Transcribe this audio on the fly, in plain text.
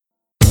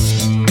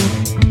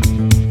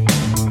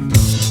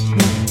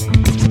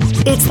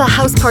It's the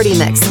House Party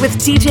Mix with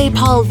DJ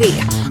Paul V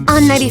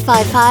on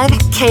 95.5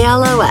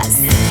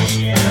 KLOS.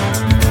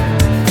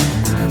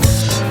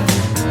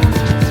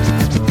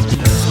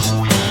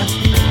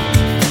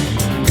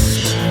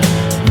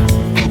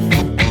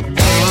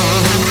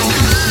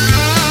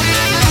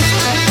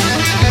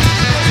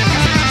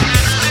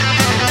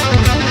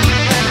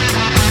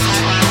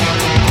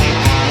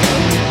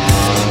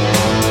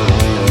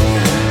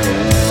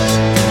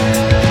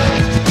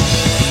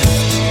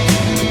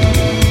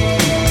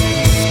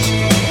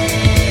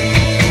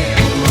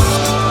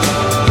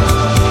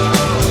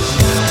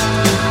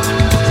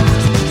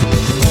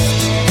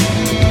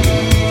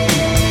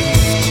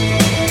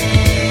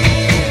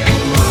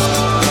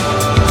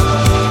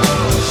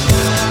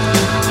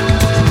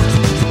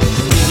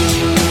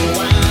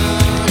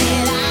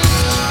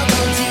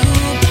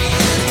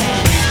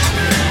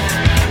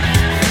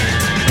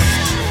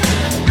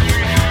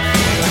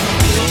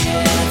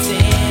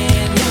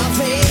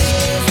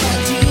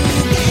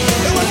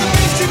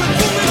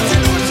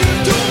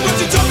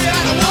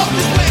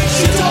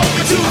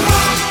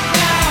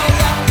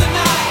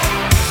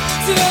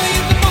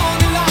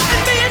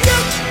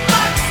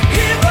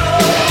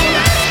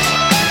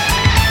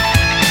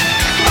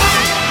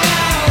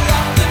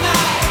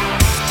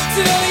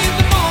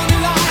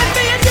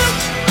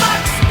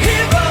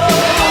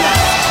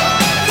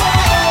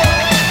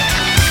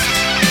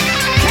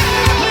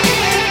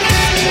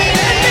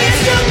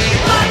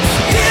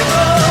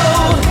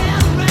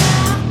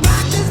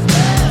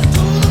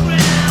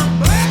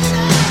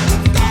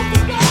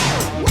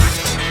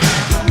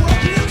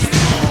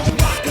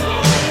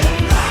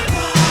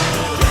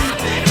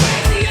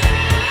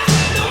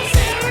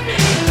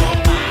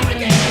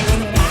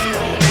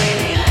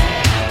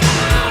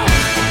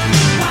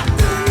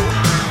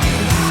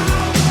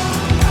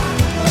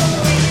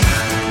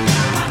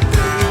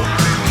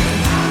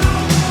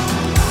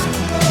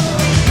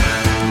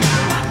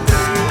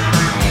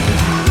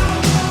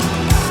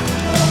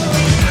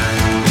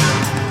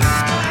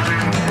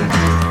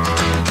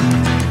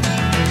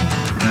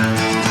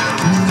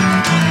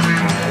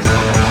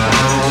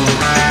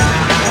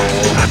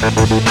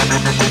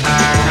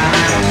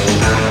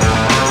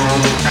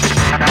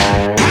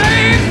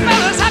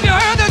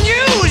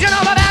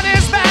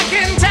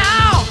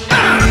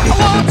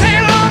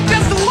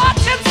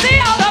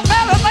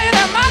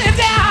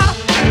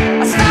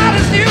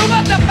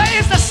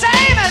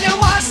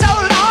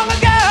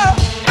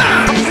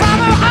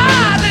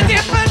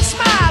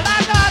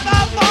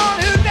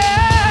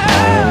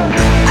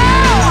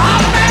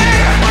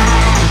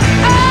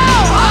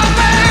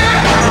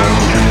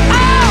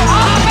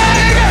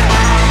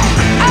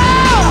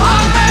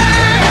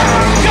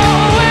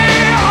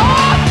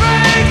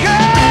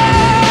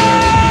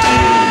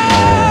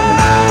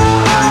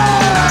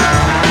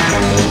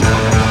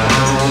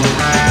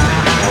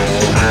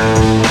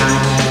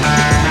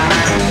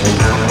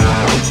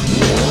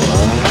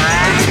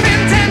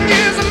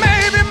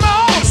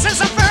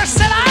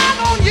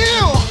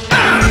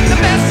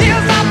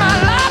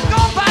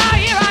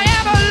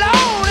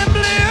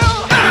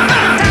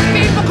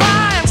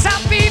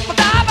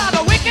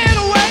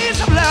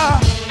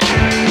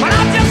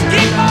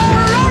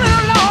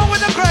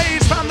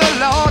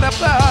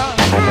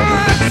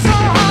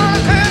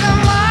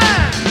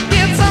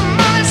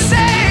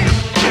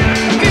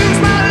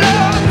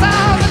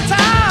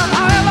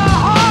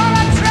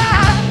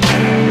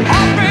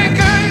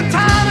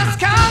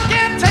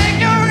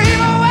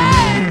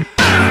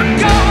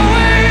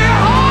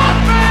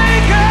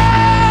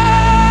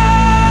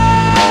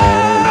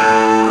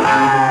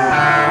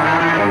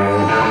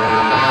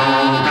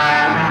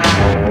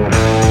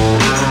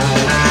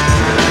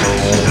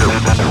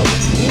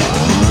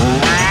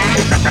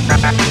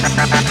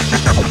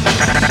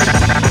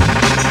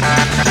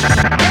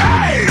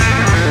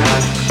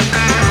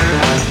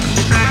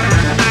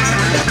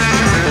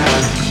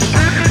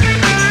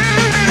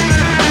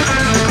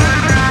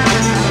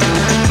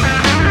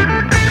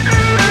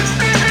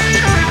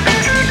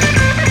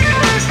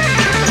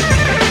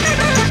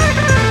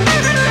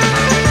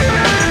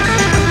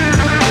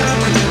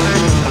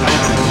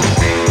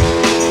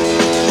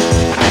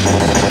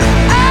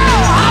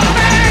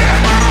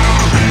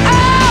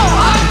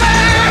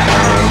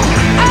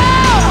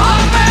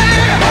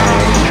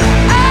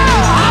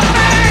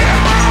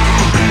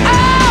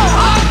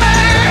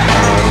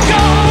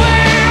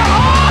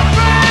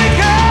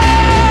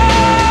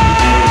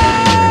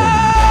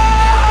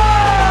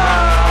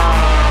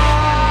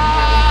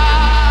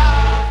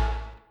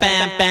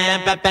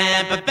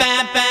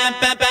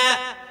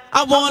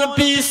 I wanna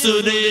be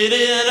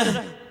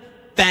sedated.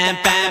 Bam,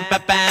 bam,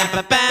 bam, bam,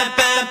 bam, bam,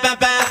 bam, bam,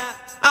 bam.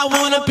 I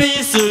wanna be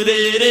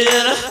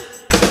sedated.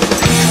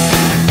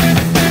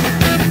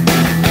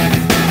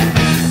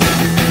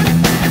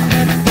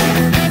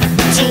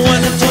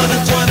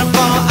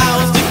 24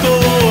 hours to go.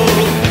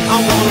 I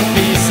wanna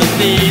be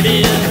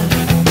sedated.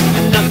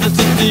 Nothing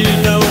to do,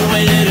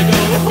 nowhere to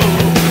go.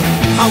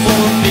 I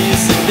wanna be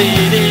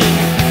sedated.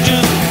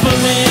 Just put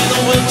me in a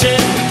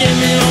wheelchair, get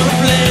me on a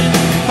plane.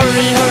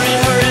 Hurry, hurry,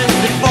 hurry,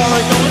 before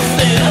I go to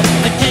sleep.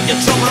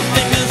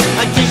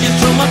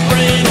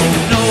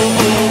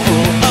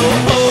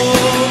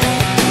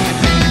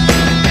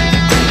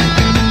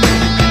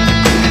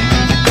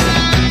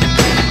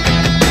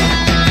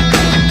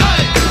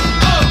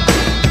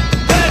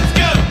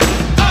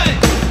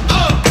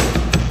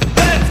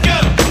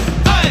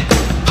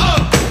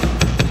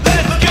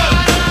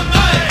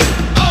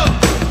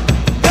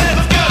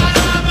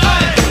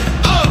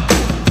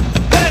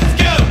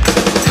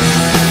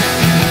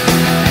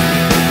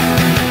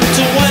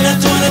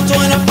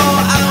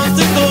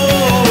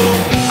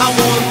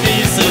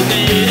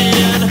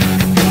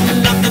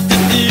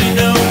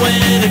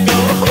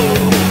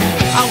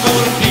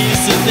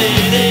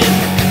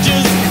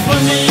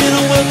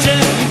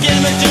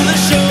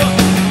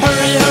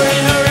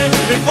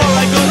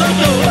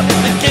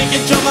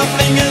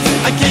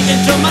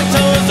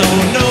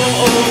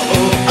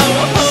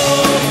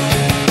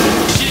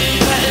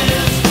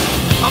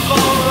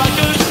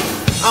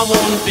 I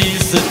wanna be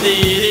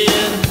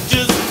sedated.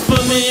 Just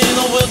put me in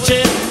a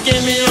wheelchair,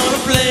 get me on a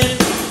plane.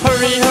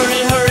 Hurry,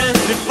 hurry, hurry,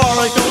 before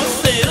I go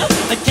insane.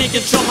 I can't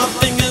control my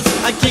fingers,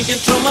 I can't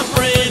control my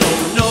brain.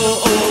 Oh no,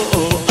 oh,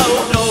 oh, oh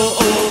no,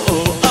 oh,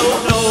 oh, oh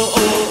no,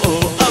 oh,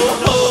 oh,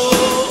 oh,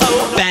 oh,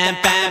 oh. Bam,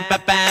 bam, bam,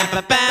 bam,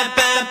 bam, bam,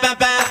 bam, bam,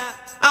 bam.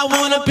 I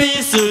wanna be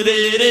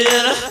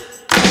sedated.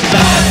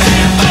 Bam,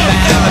 bam, bam,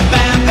 bam,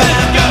 bam,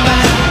 bam, bam,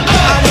 bam.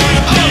 I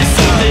wanna be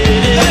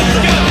sedated.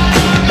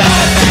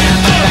 Bam, bam,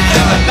 bam,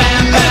 bam,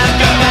 bam, bam,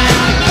 bam, bam.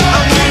 I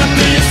wanna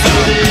be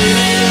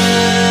sedated.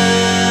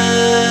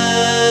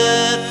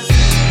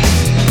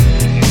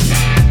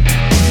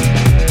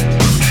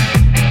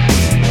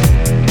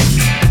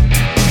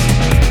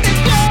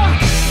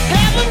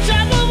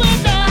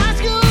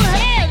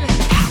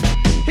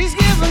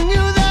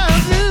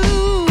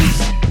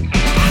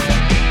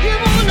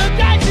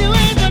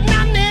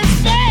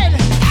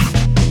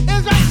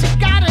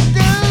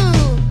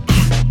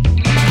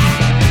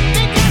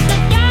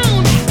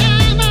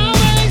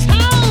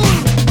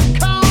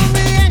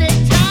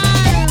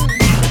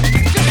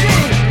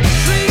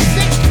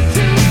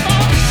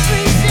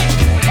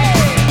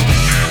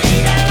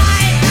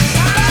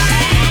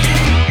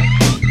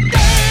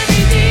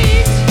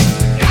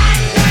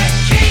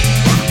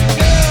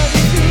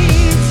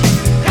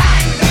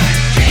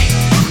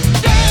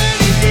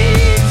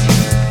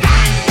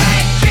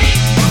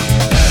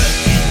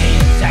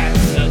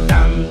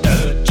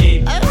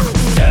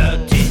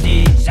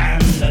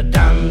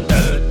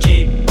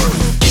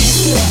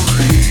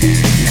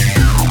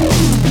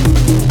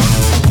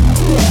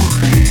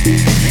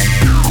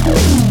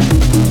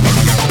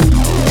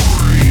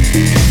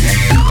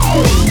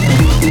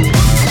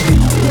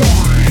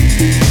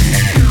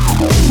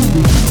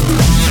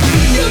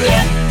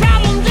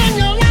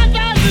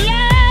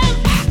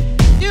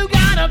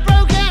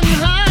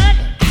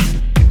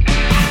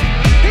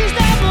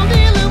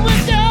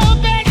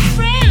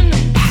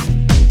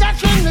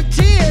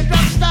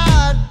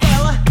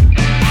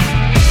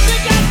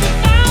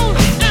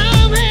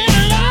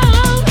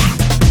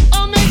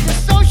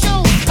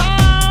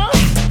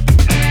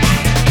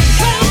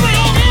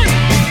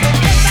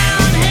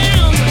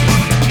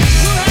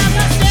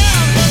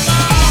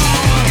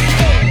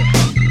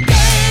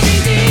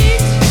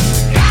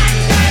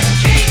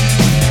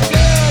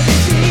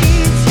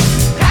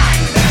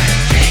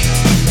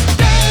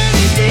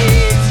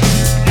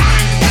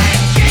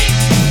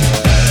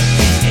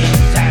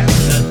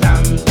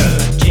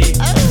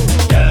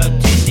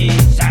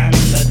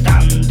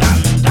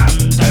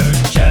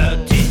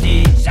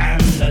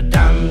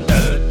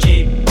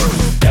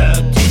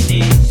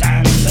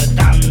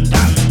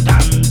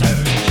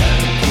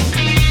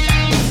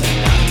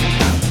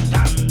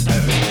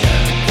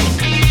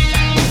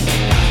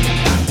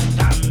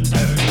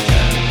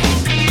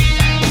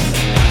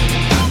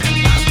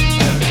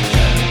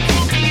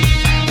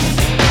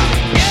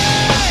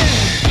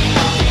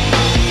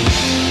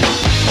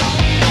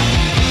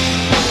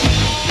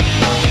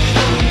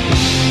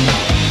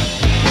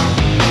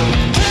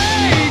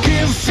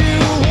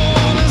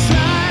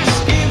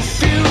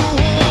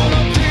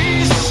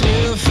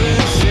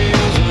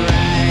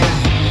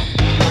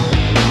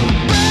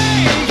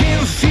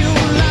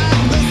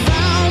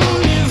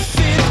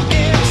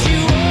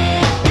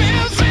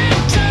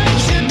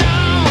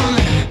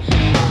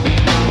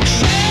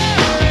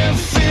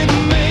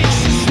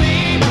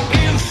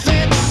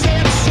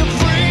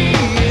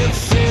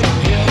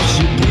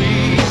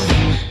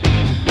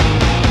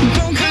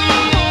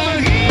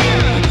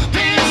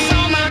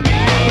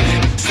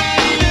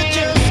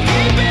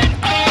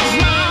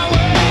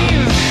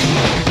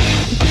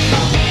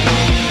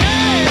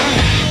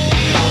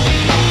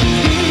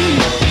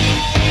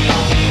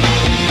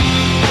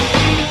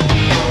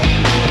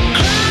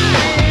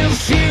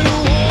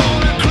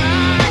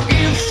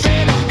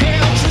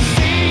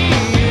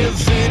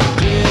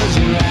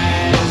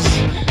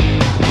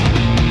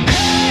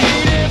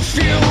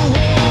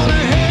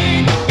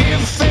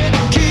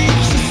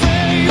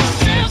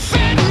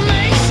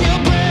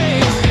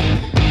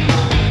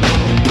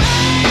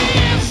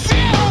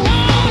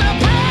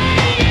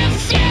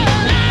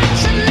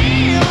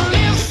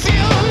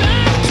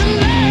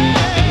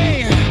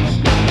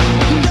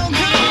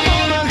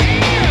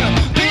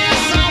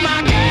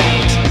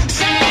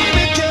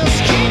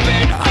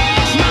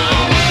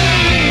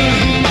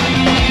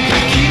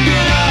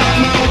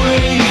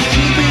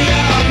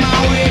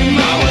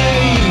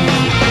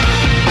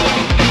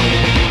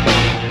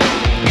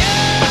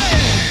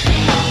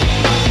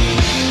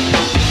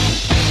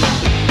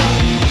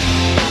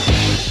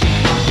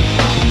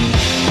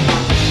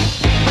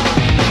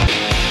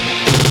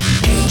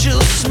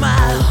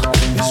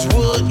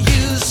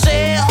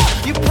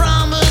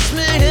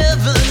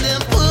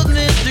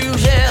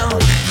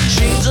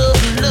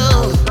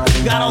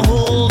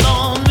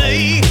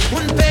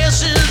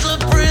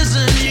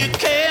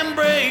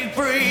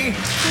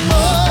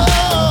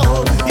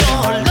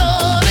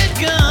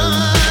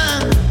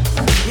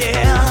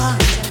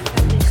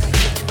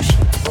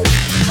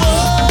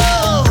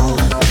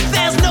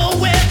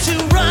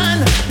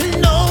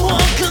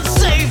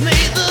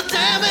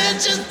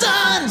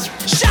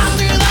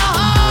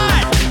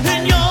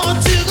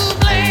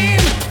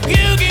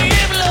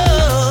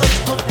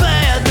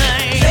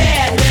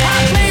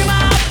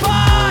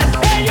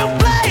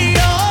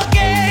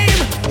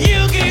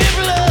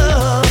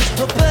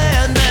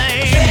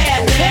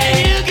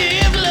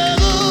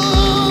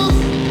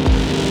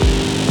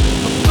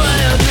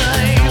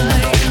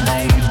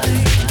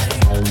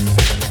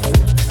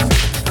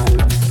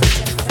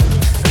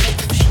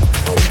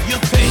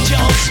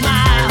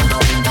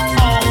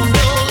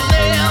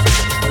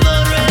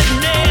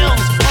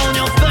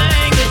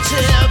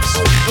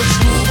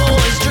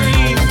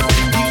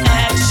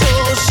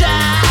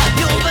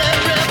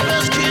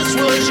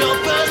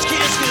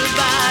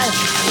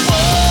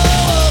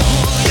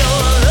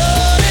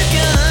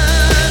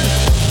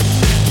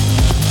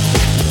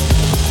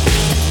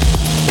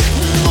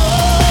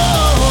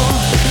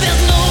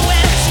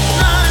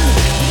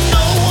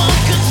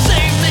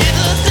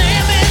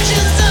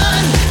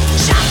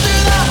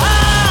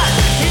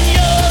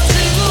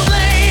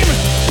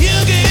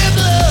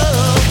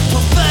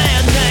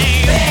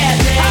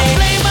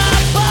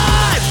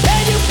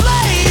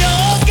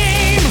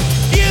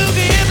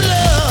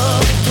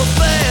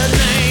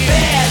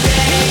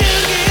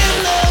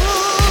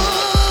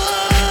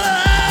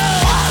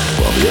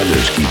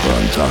 keep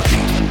on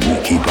talking, we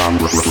keep on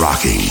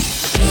rocking.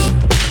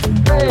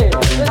 Hey,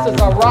 this is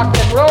a rock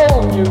and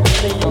roll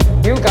museum.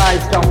 You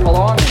guys don't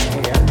belong in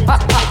here.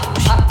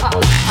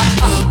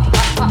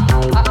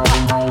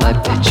 I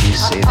bet you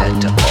say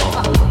that to all.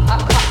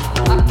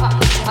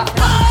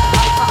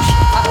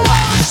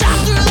 Shot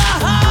through the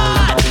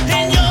heart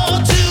and you're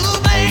to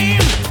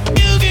blame.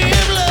 You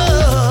give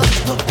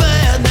love a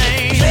bad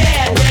name.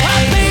 I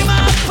play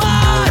my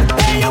part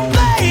and you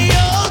play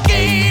your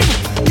game.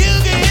 You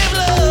give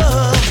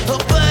love a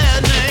bad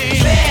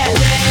name.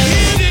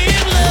 You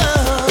give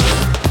love.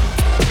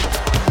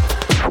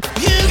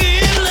 You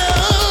give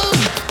love,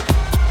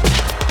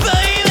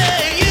 baby.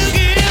 You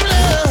give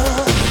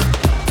love.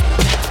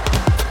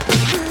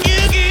 You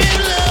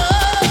give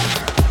love,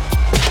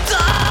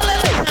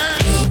 darling.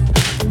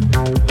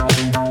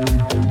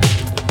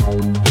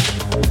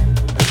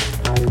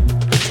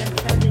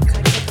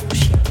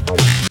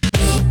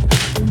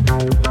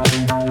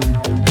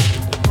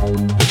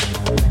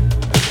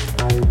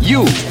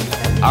 You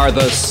are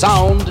the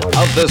sound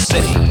of the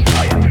city.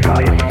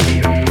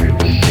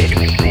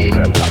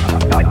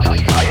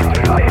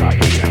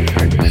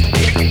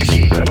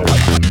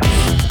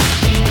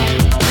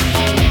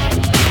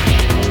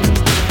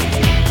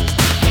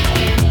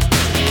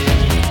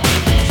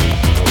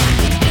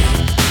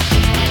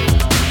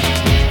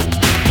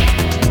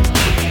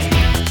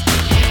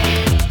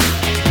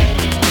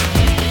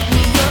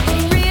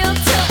 Real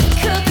tough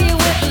cookie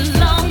with a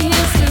long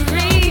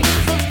history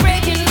of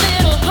breaking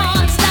little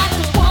hearts like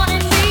the one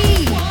in me.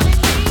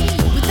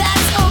 But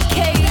that's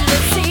okay.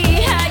 Let's see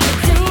how you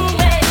do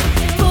it.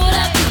 Put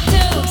up your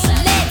dukes,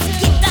 let's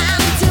get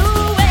down to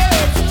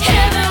it.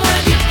 Hit me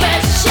with your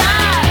best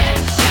shot.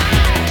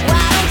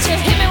 Why don't you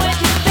hit me with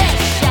your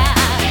best shot?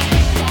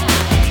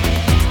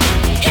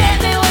 Hit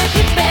me with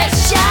your best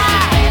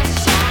shot.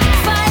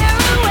 Fire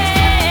away.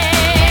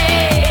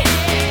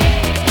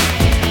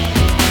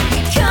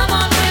 Come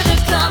on, brother,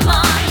 come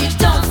on, you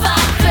don't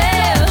fight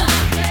fair.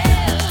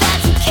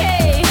 That's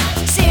okay,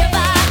 see if I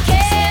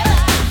can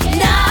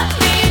knock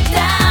me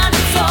down,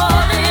 it's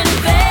all in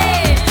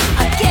vain.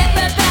 I get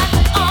me back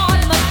on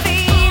my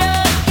feet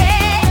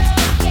again.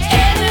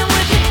 Hit me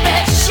with your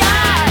best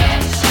shot.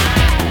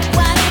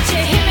 Why don't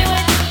you hit me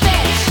with your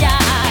best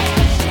shot?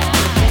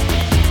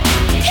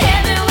 Hit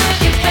me with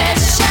your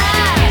best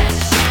shot.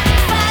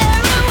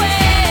 Fire away.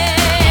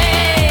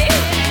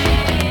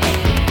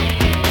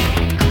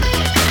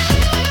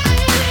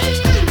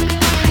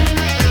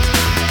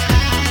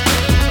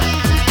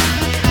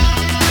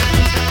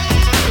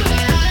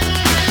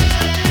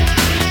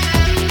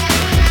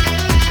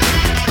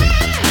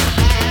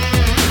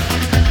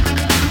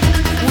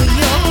 Well,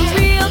 you're a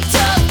real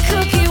tough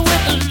cookie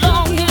with a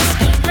long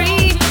history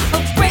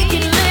of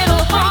breaking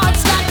little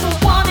hearts like the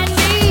one in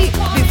me.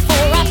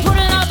 Before I put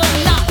another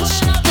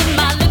notch in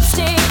my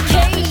lipstick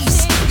case,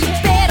 you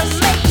better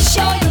make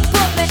sure you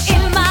put me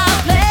in my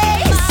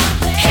place.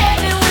 Hit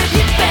me with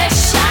your best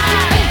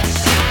shot.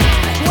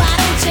 Why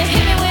don't you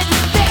hit me with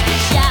your best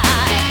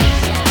shot?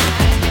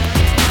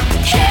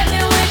 Hit me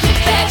with your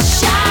best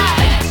shot.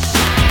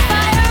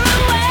 Fire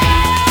away.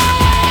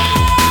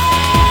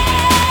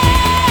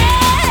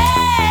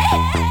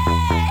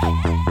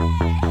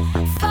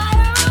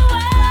 Fire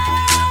away. Fire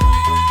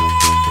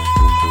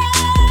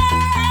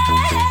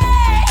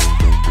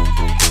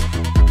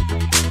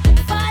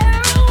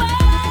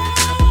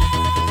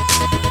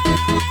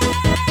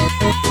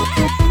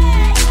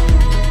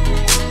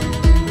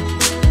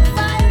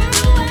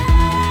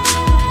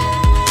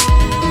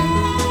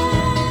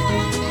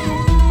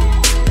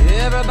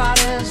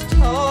Everybody's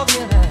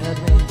talking at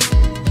me.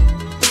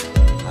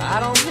 I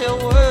don't hear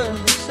words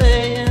they're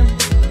saying,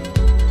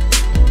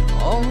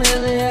 only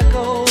the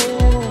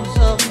echoes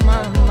of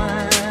my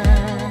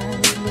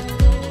mind.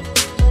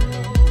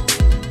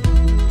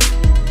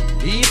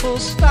 People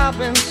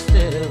stopping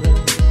still.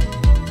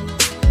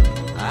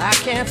 I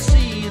can't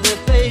see their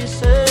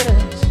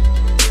faces,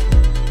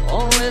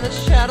 only the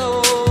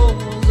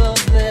shadows of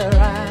their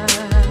eyes.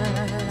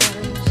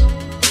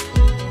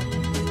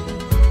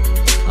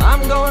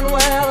 I'm going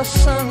where the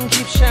sun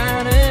keeps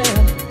shining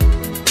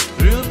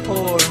through the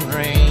pouring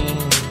rain.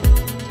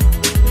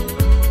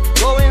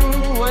 Going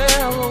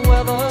where the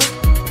weather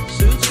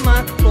suits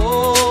my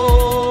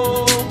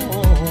clothes.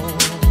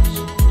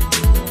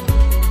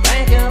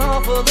 Banking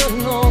off of the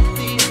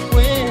northeast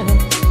wind,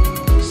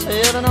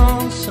 sailing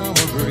on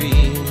summer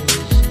breeze,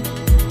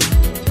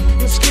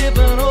 and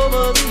skipping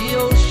over the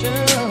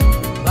ocean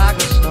like a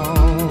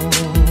stone.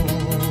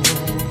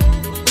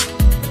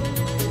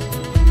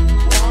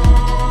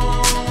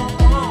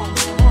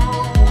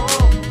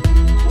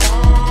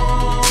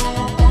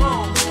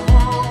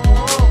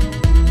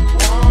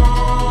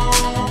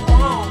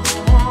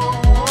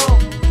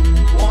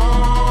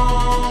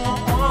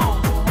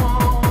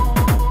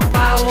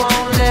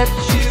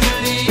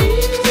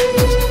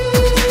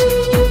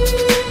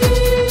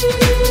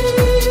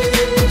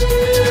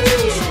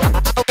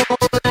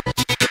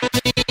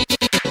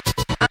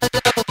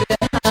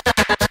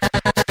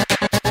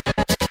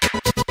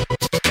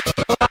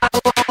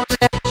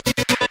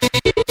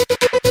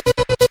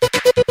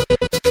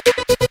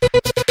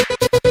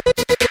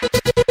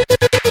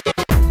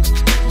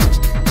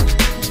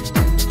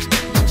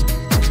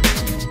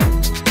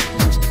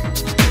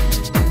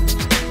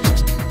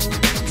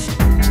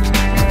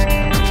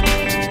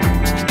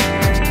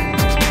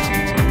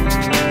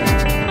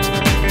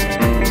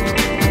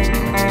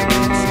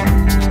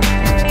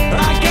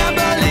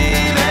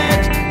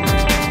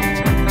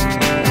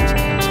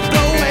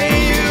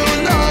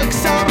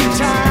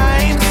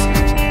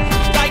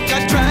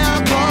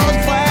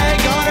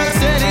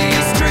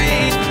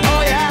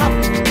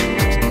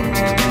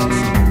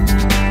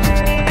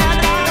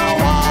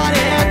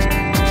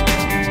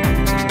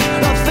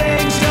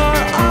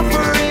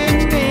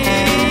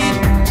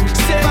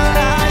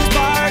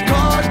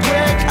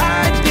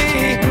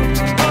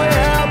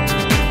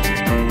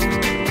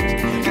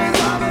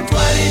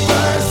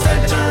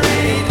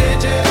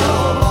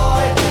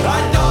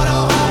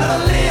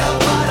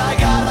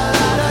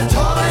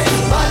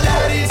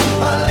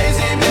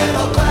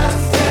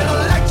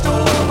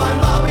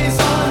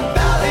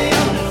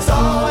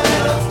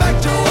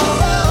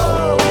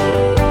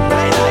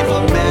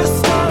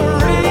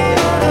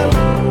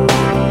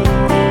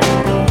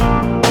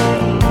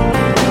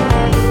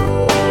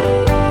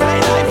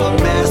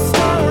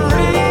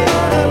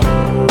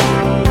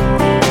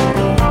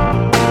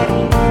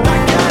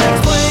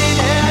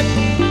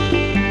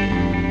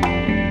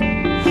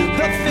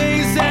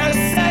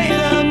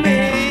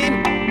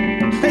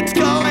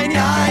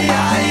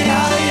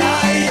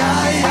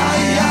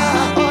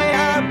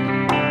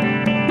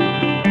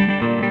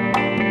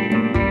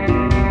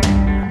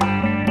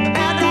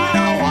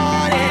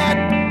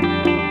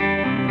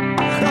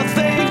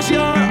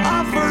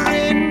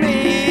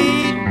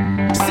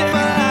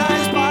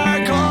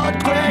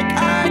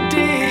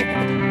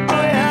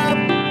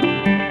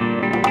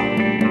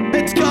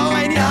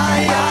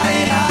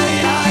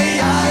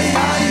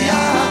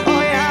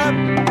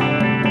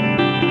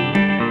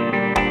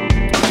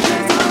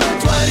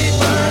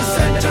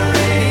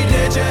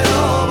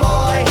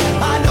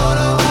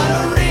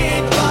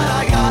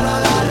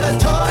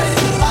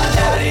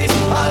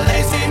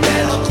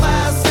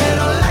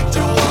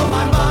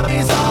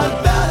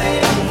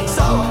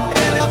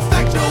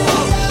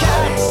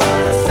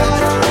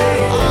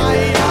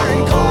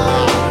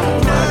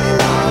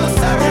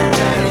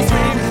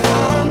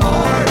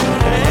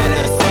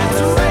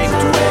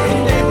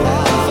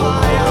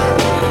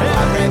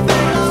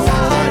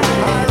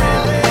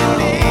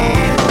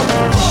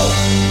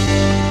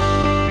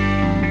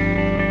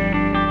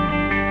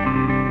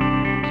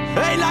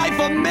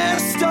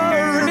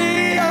 mystery.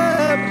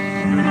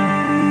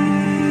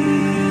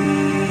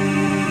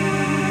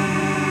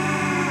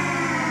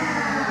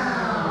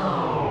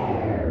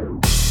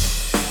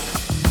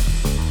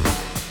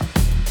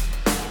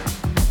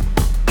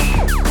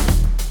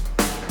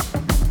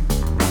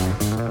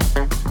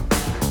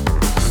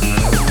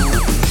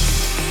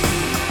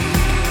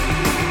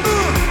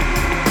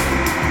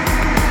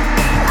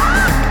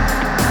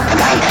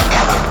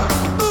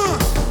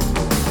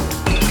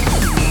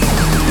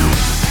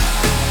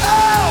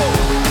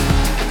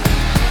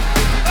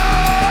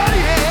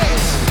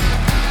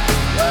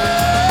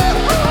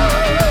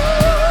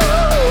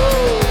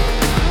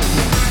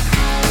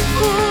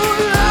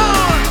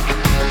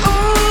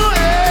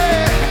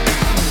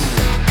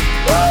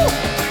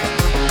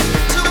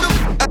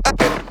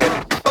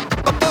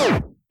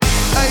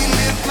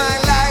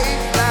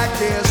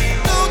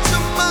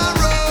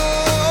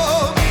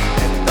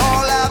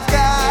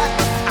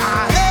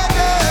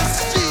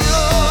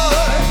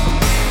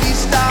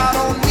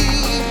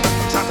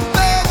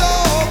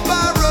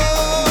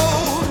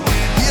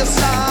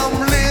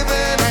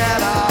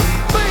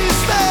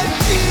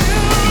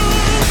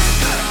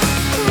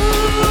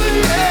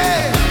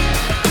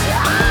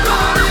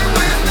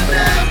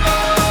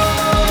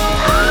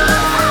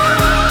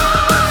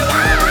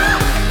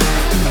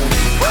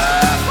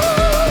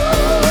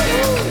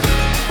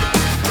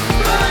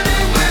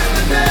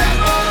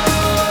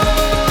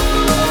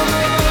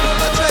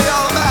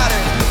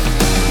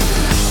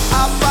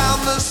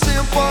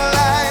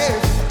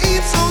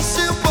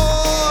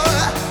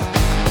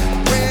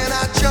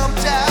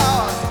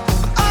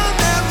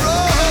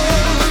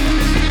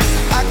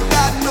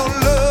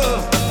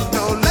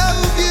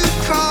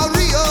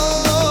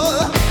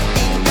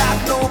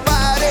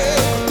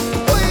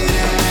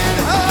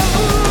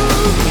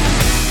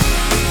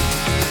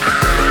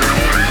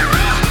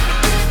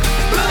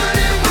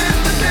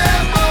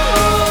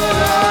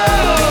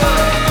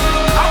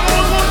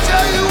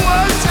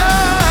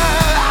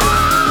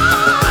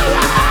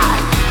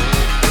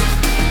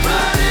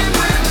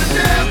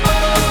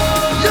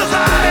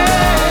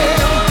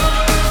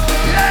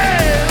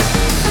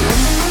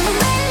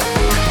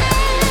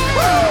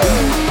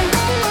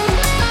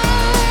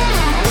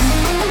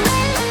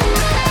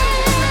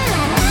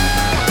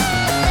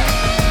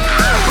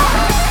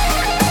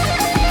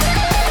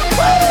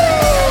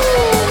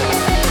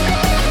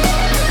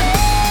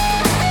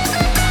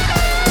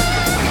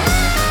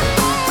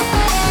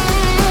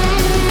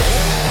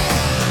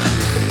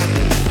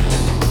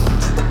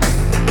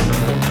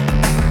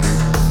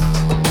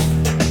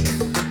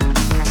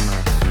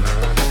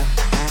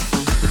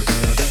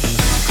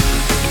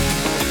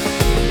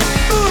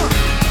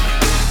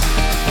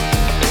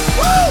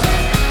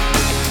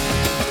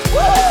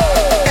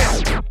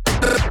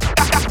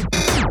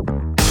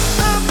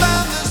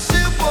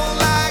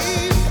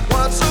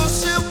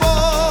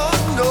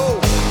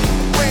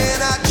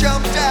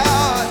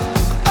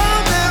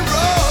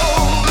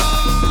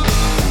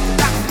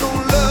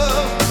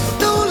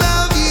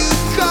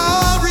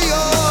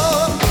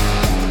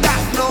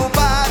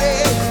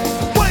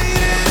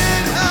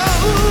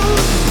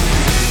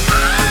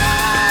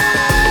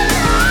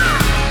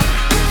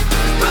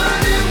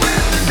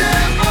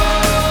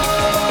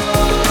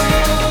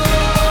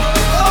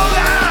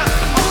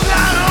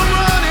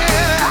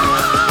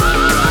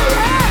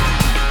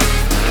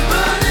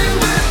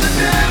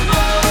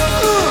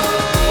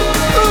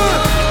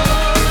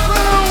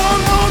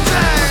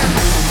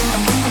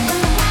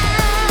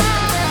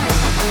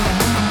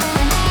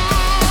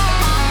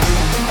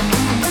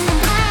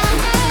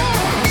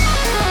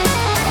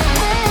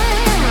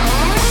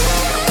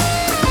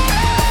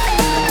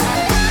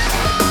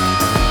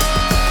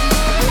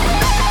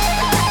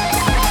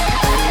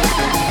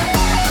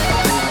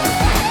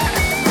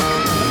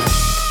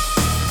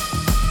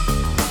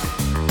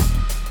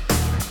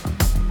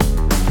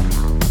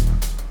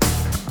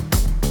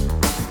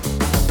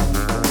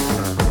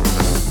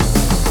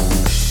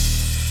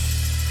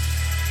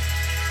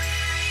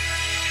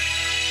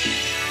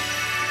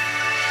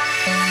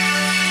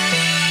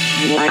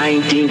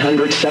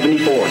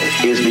 (1974)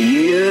 is the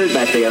year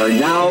that they are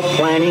now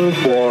planning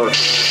for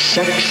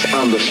sex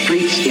on the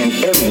streets in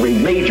every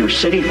major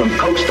city from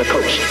coast to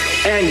coast.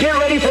 And get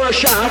ready for a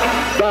shock.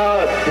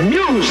 The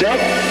music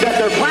that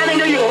they're planning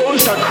to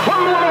use to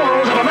crumble the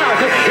walls of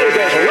America is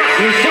as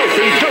rotten,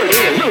 filthy, dirty,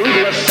 and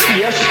lewd,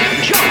 lascivious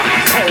junk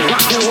as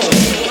rock and roll.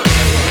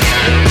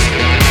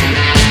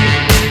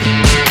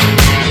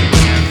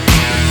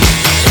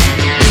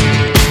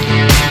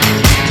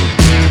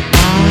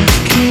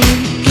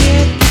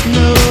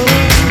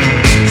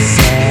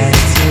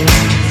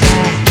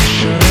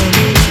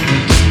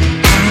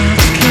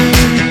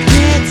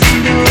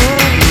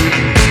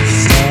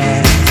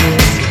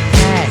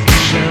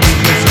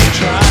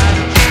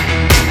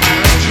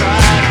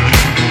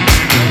 Try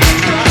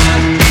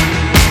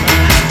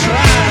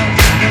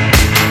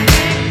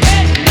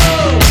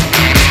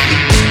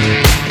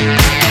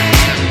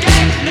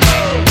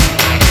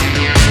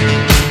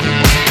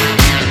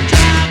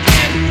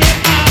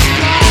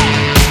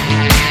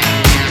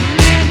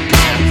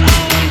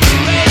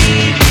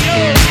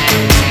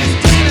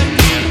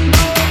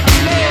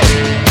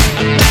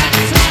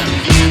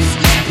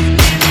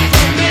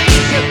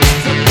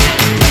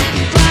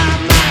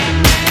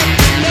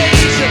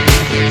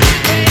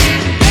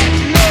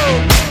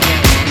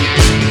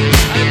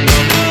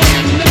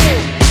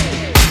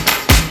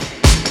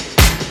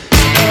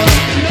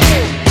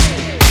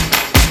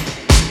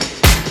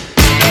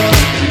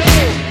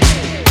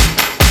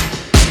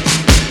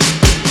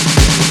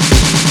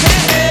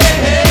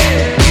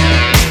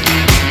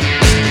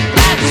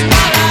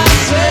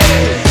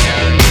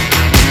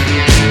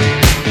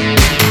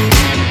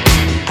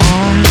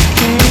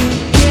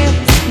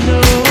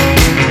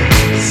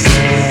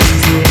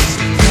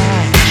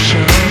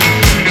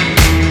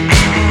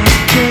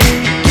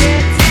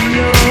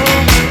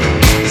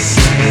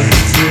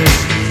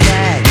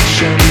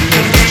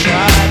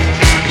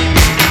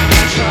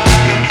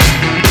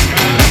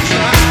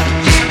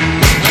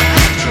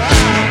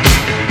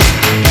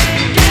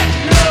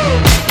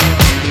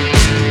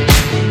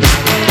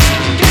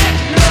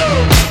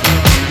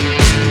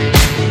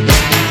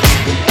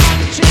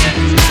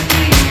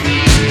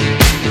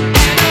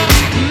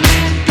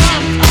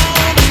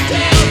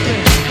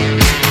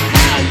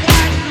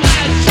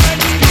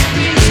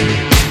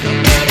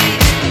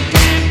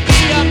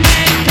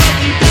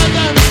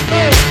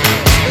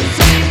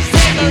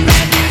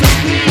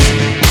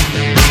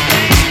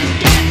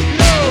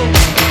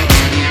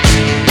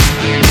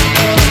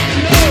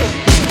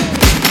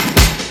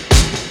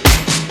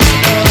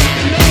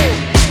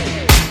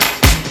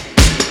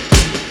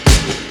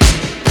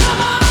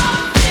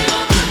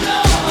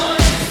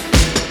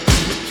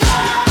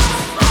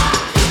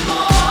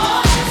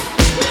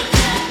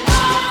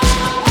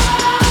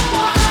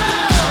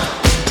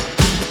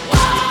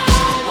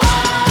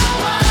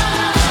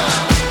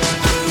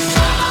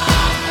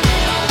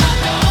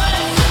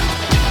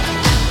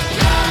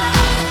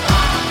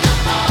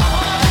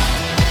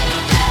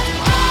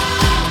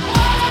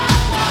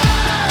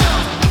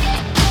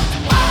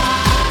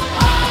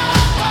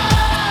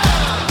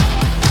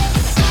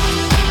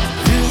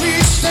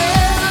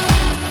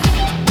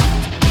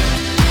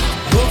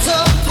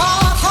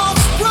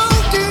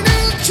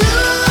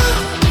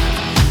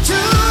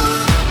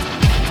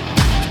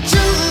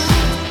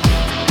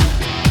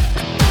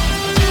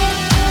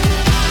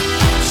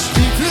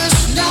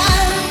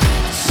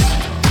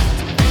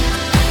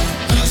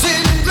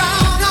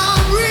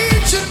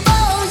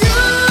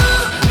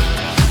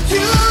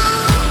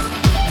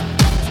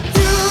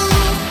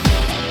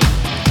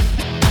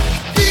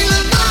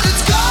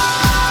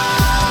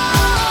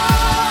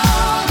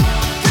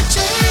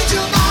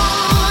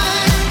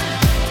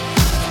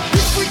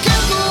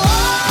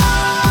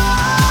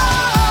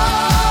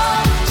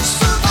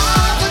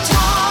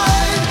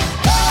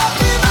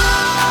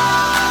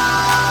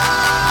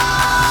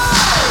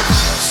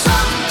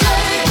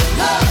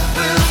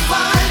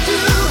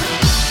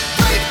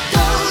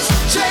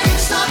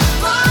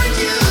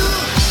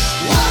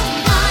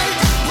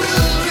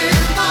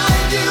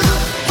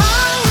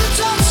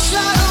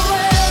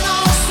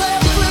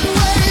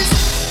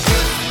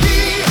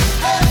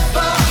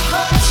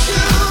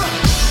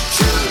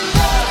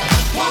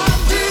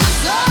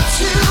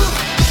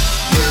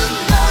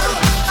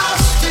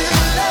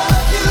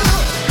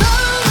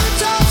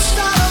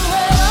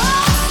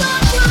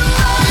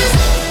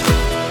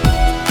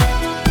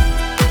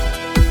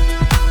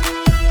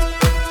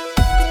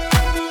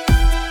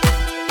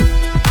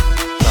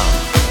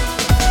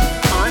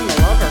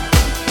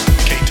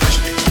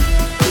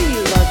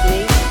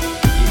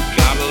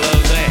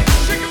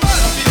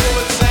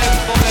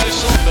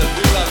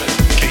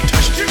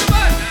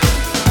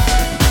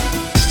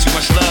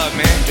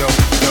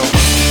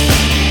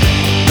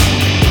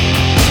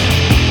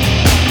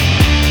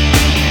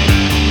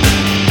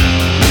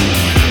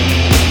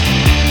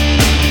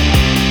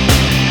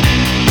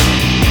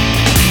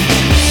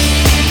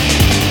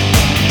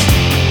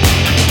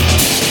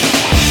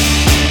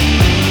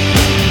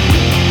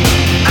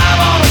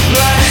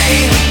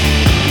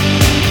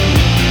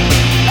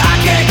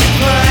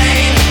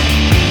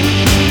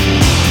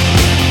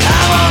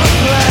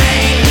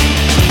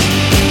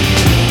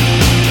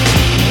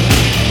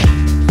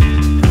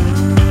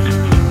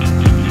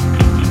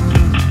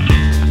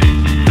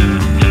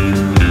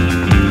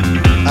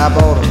I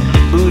bought a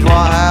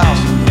bourgeois house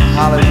in the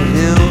Hollywood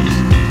Hills,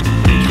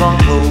 a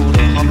trunkload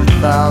of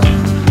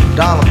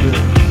 $100,000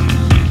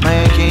 bills.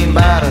 Man came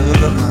by to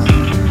hook up my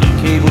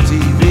cable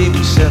TV.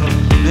 We settled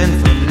in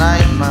for the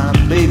night, my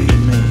baby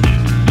and me.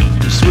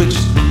 We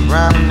switched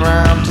round and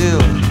round till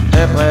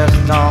half past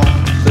dawn.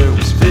 There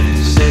was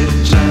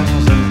 57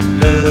 channels and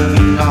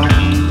nothing on.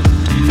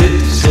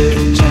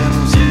 57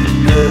 channels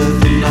and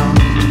nothing on.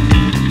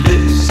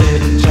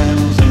 57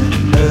 channels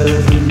and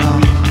nothing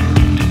on.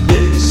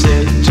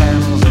 57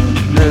 channels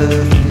and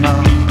nothing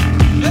on.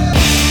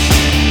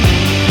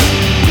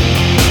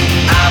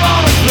 I'm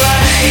on a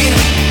plane.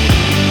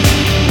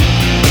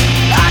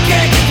 I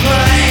can't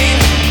complain.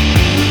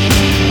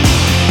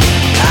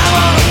 I'm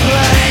on a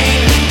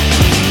plane.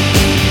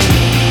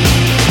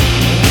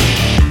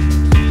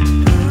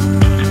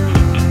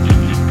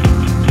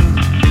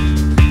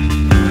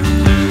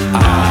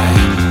 I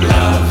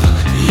love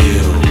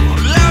you.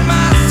 Love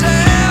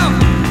myself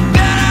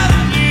better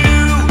than you.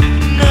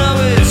 Know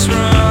it's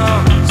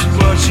wrong, so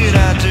what should I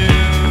do?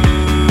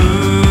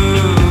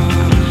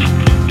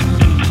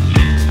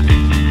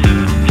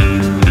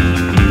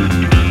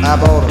 I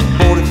bought a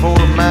 44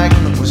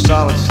 Magnum with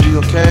solid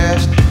steel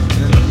cast,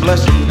 and in the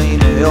blessed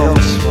name of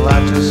Elvis, well, I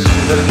just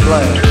let it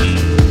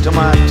blast. Till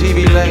my TV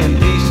lay in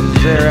pieces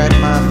there at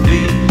my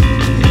feet.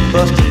 He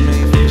busted me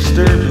for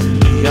disturbing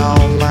the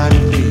almighty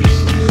peace.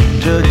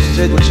 Judge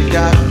said, what you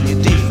got in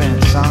your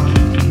defense, son?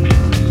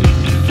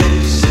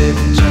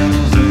 57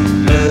 channels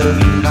and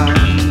nothing on.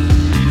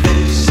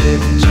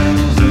 57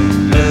 channels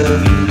and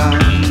nothing on.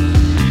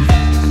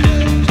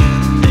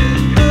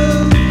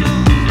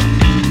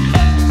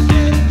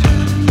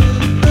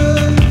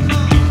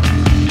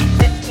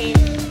 15,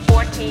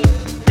 14,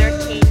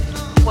 13,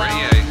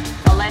 12,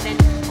 11,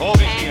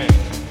 10,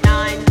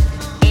 9,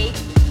 8,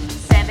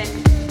 7,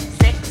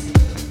 6,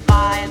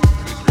 5,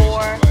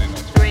 4,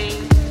 3,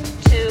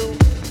 2,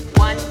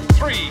 1.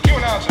 3, cue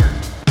announcer.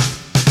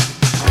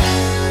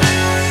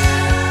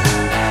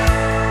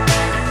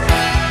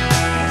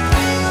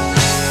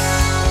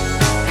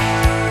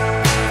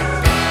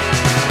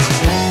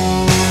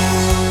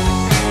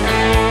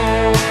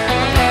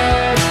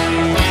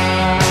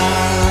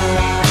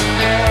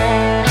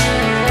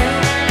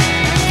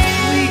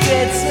 We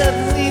get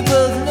something, we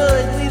both know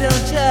it, we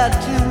don't talk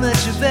too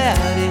much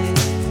about it.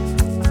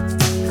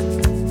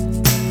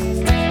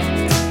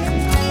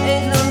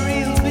 Ain't no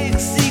real big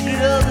secret,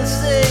 all the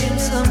same,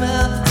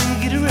 somehow we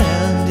get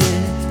around it.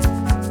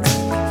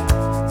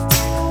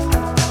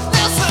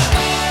 Listen,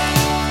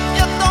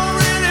 it don't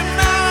really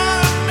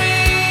matter to me,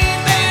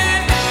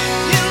 baby.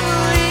 You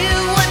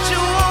believe what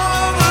you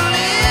wanna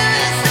believe.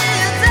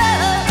 It's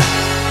up,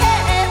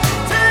 hey,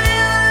 to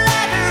live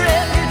like a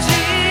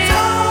refugee.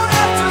 Don't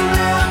have to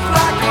live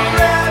like a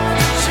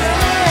refugee.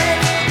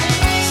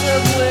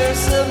 Somewhere,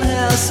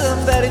 somehow,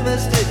 somebody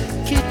must have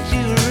kicked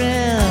you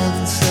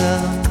around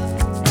some.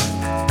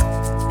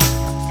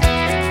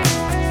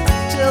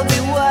 Tell me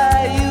why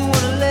you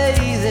wanna lay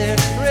there,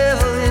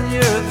 revel in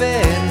your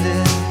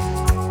abandon.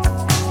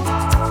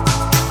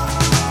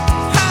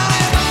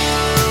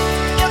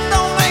 It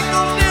don't make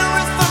no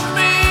difference for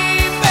me,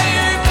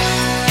 babe.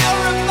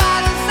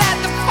 Everybody's had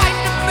to fight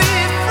to be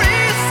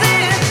free.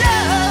 Sit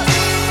up,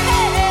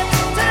 hey,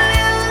 to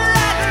live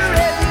like a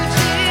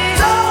refugee.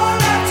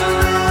 Don't have to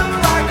live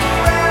like a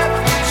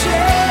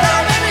refugee. Now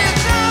maybe you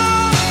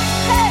don't,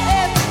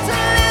 hey, to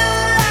live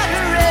like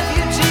a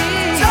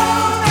refugee.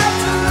 Don't have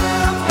to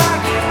live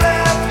like a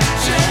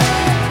refugee.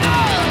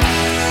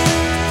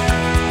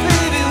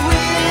 Baby, we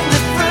ain't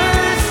the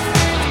first.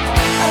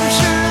 I'm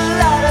sure a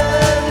lot of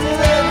other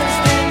love has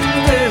been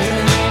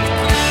burned.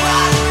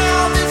 Right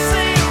now, this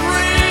ain't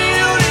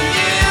real to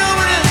you.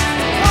 It's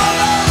one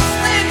of those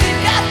things you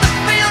got to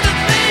feel to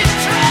be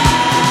true.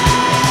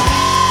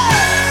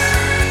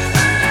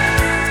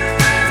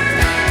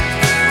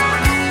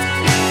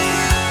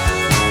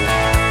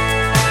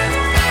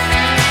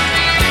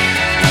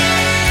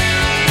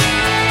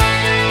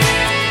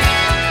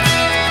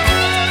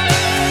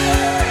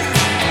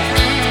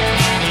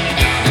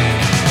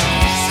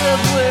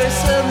 Somewhere,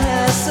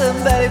 somehow,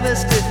 somebody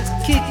must have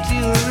kicked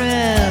you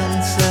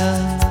around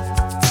some.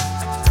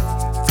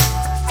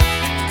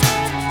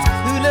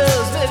 Who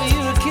knows, maybe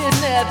you were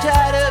kidnapped,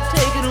 tied up,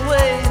 taken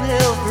away, and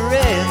held for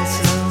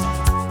ransom.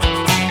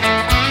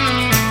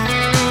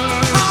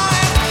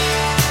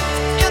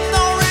 It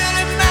don't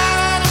really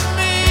matter to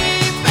me,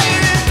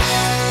 baby.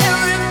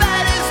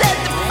 Everybody's had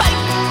to fight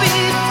to be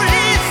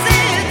free.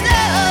 Sit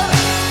up,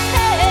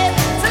 hey,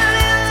 to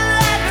live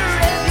like a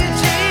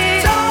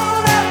refugee.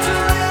 Don't have to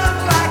live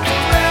like a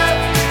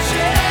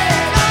refugee.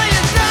 No,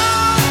 you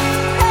don't.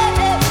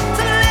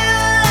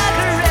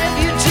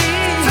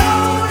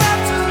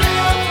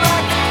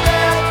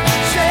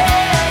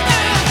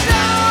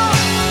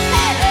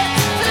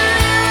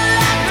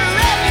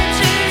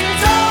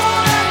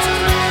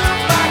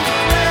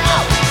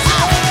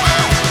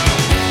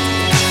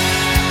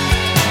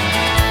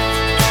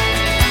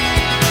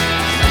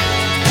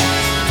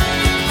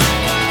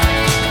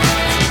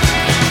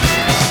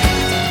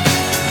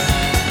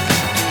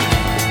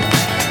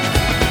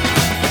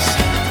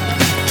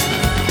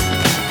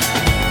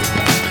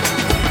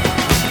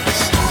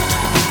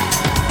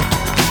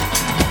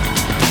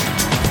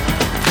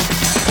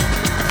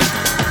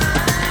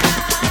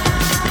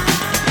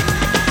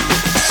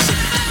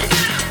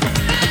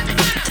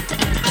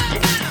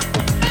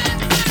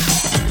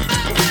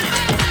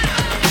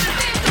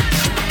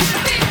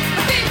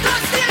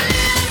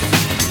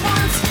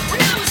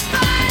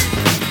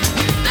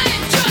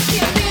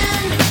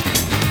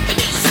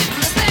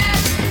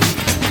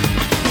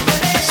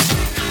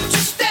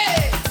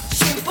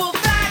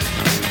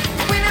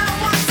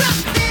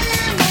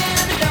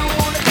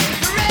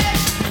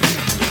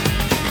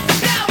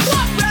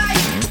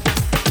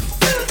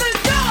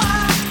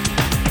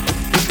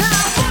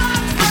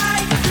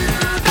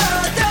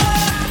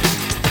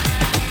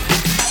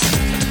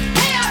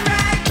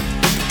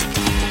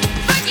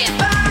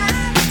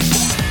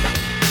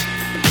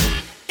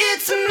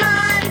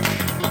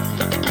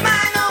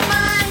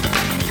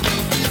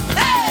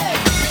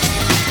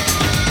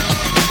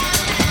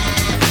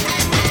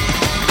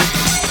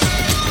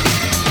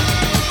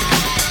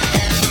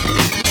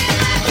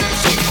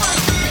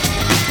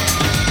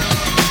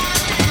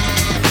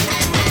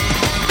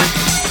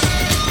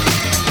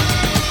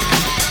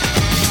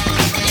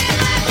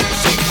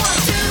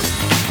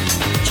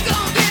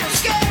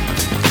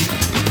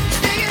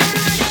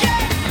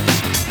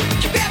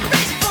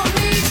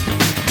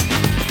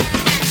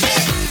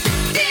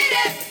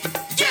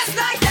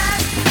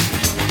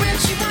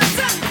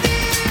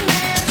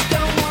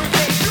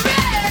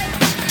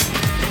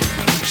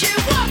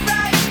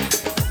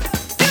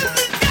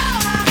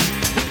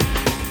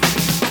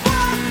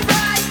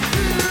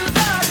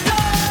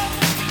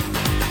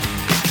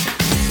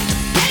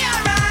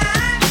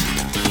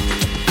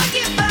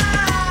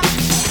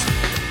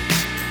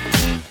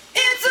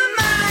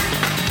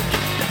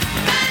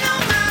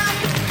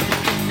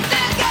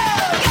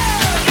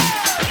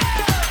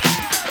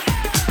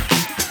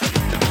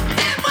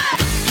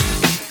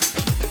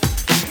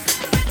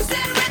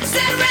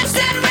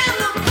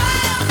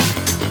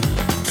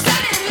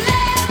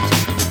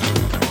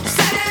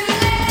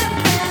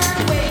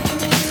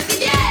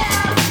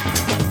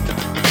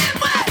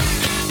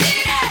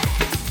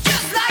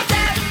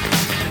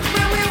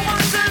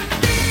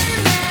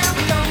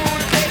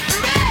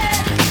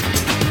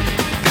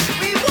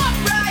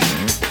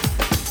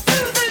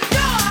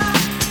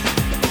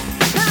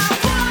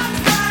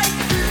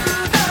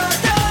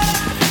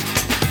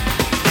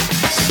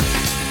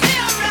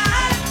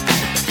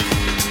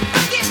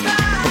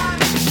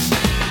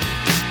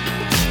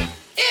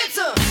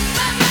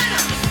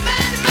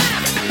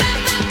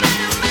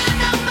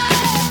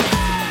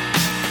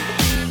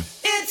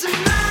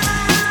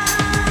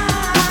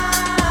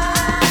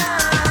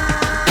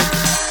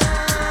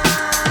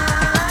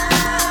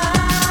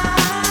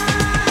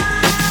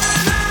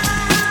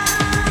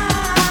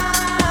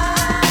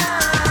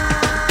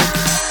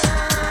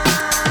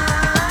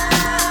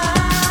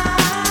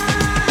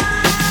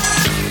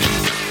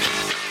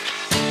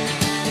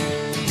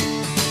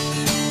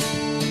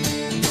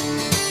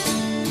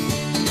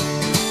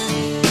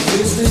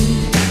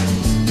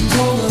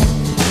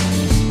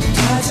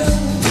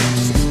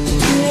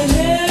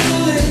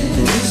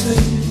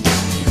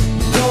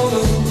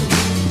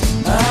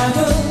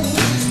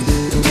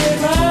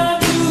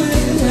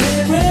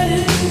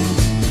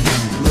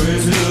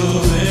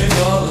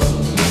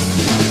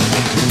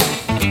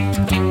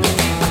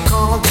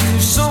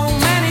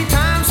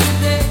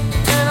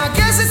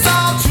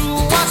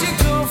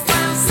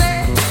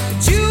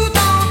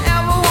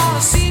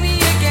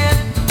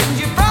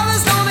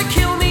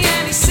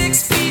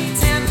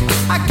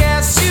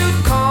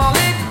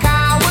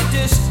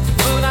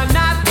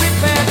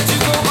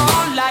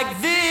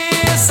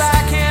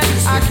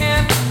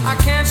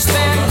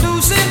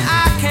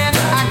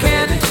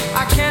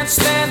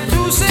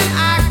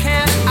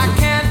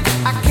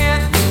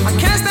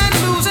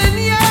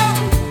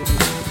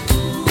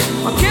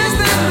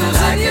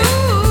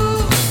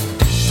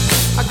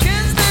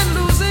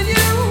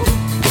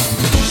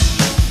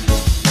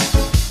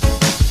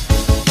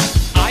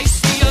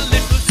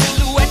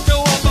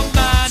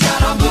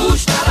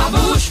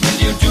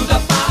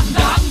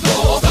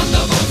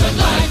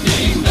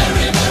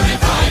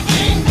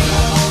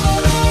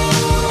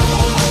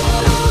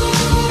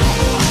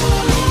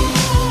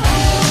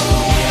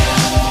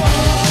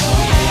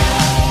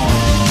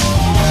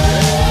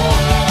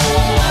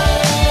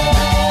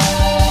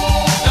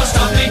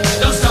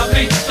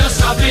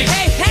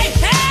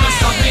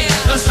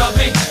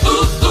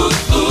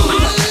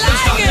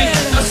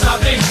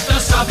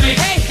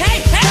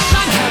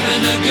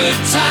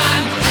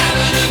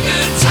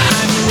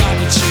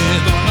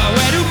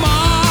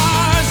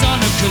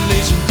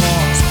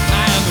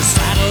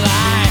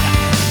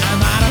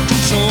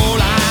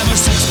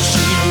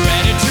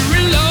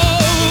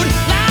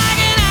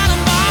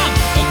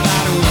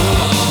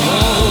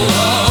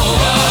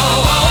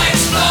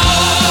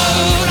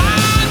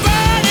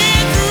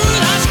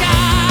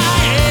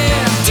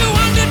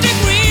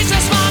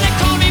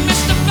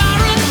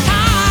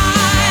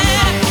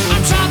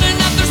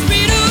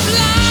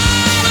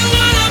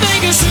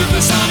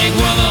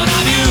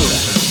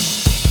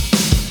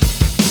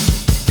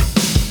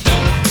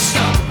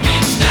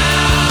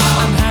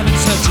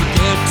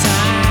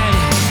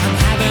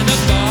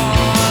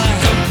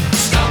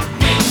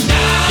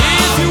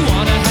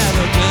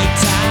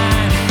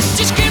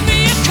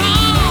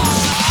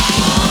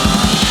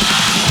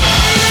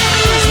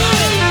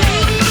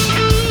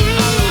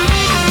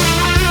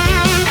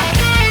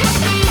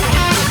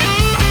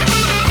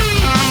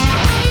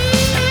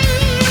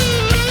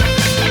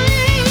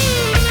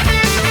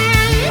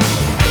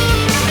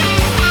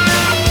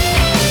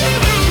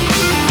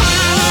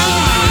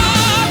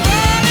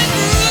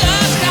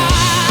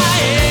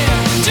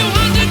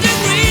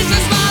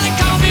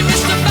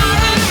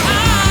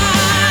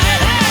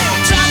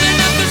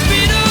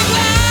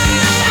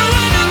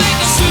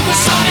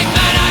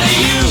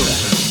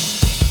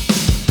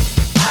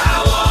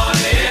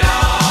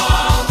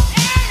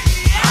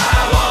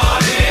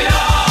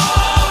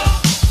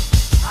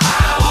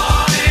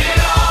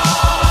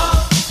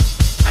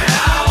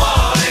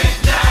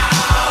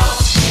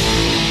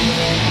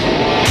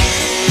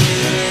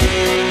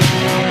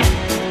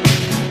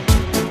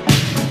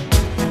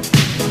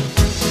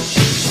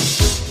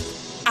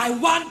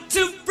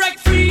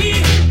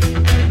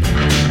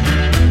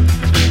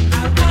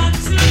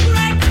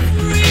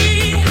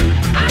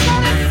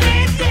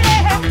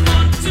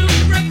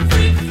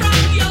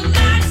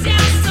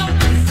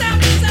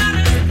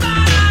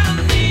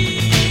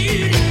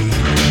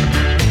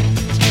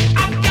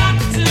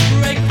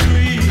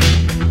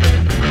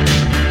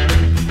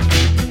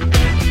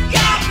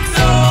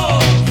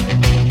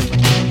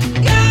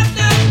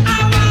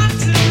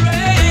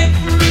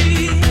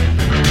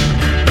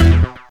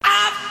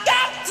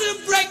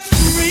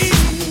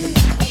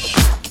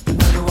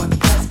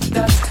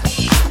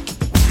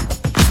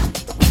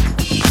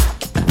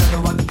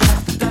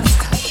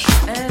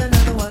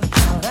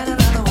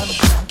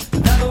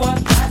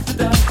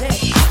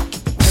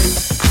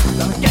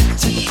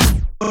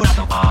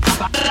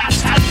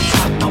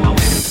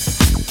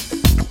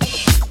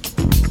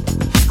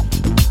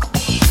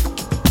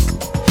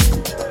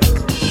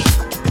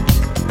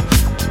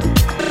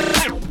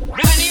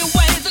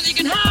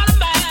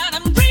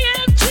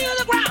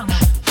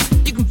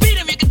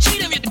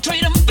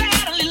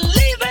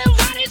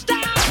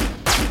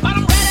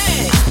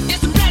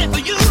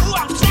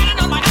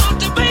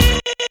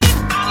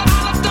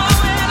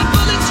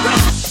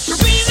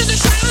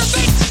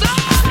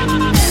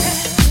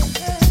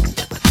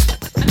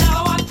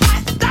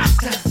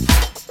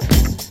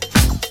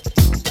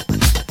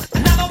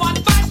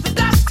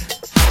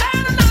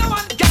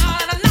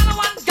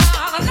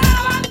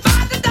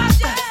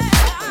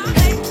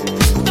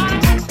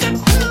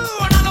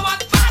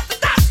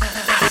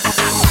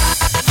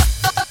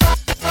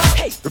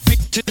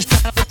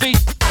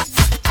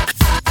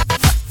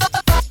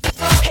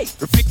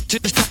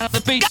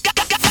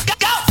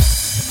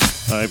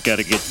 I've got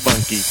to get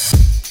funky.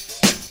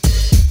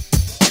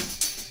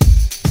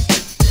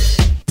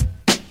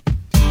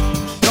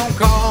 Don't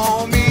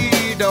call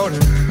me daughter.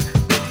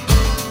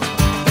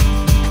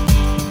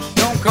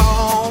 Don't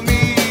call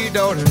me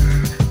daughter.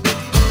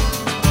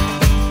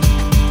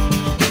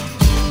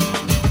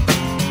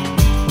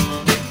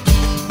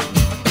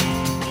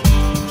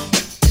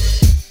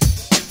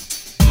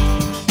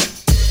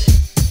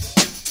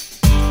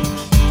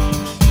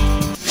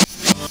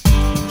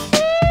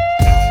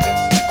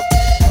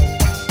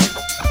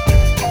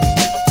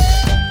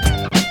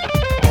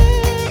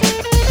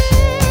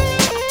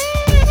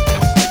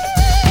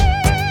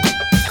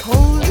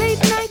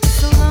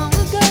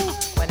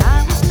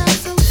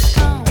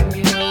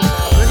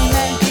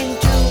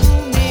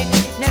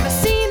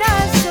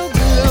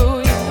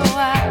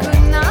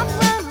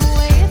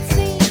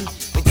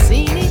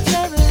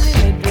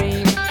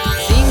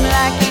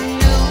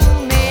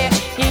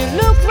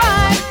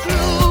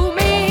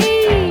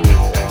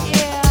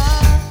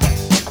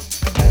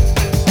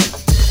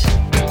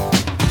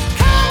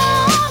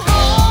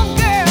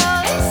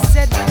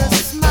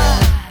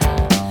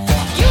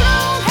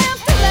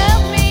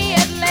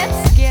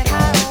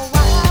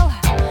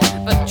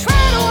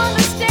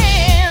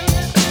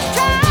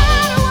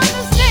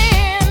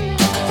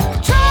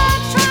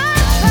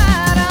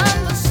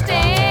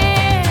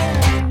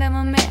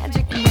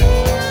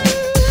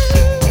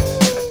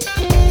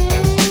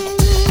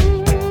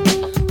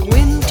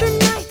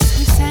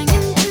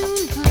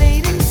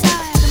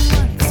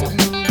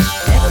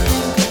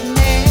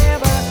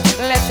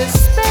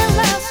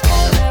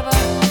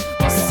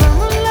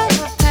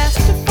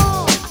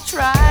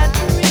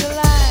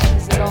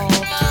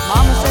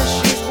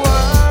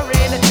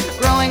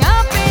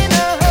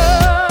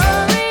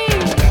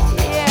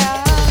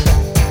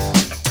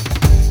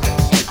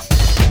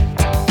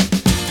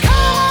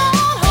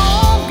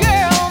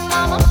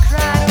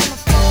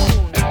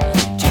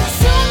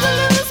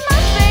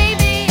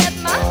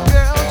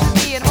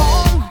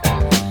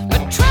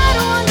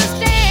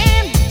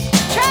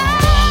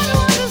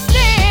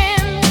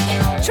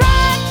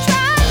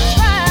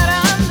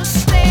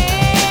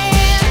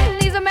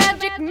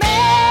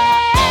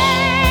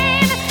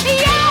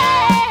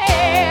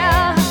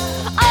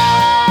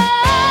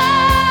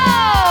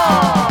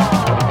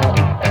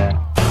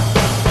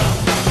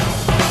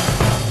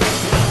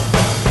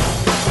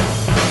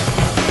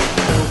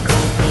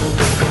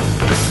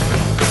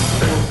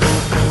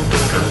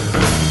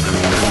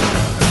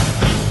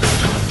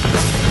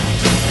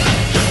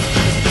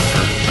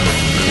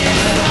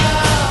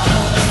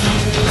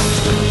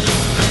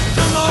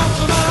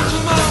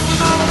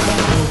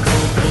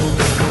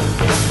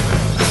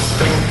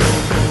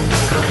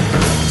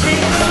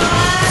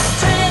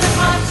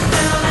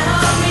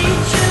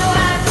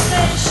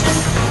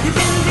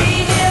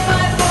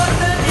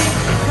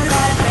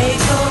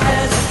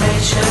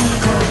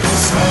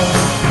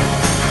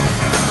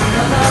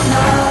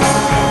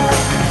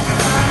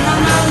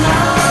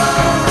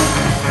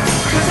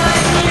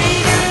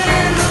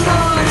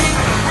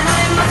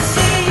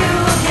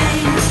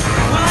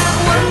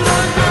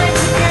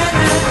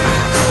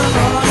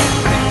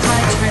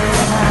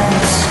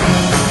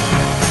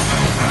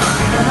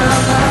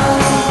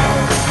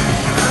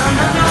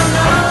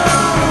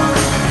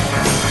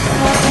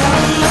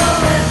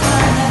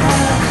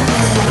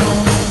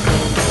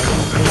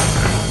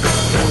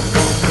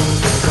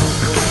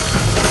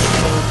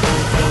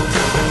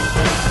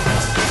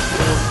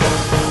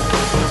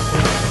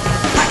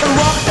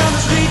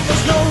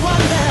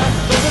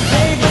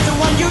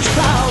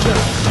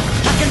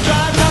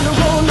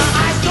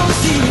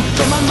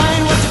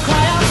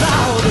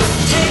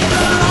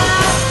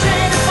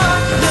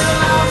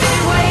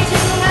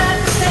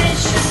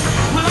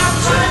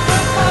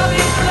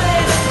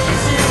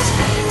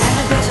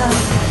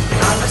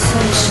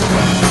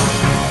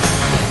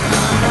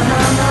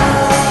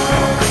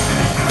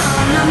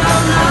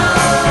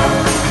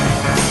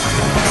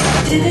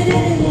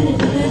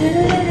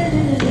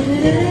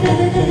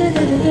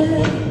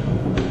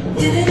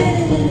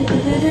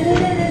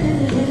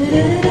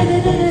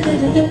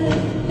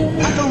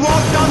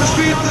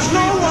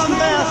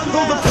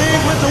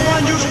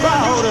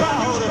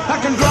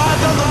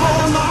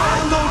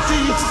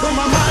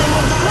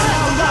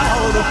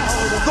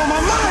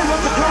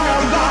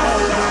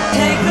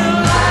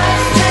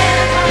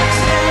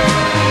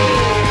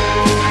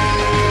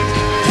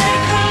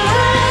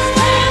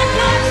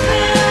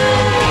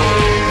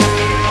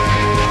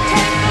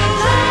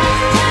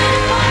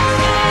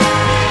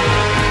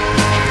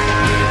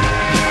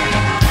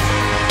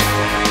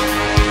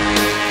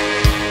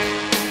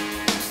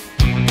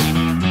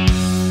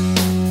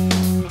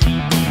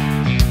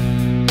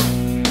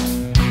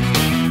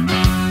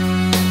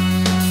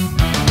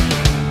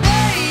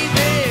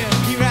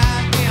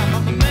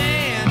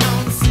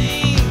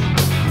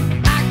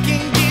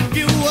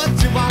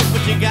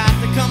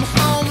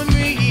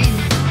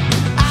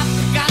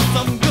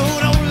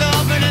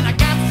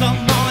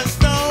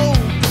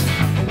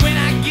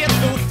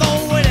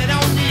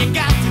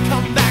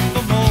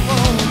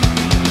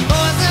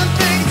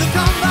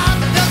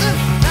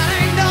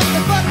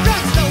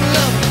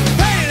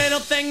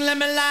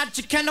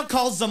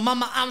 Cause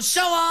mama, I'm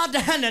sure all the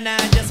hand and I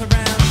just around.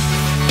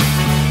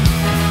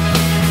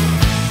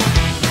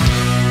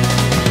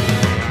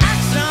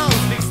 Action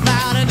speaks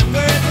louder than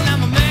words, and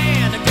I'm a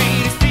man of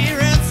great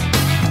experience.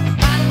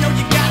 I know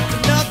you got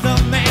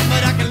another man,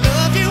 but I can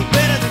love you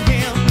better than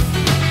him.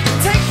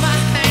 Take my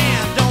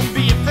hand, don't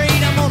be afraid,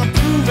 I'm gonna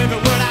prove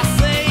every word I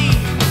say.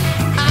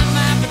 I'm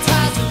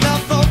advertising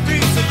love for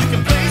free, so you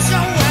can place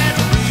your ad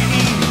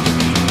free.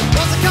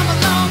 Once I come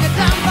along and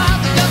down by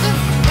the dozen,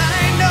 that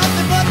ain't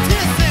nothing but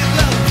this.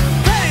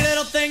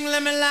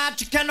 Let me light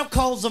your candle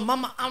coals, and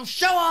mama, I'm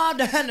sure all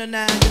the hand and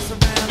I just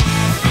around.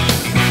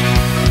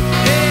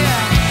 Yeah,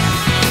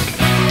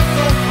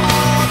 so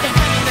all the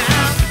hand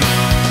now.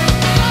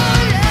 Oh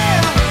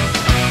yeah,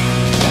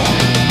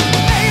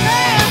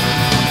 baby,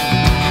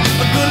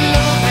 a good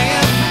love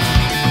man,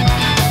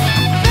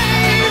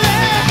 baby,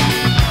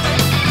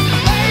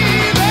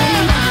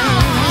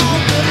 oh,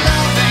 good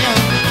love man,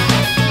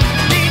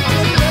 need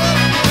good love.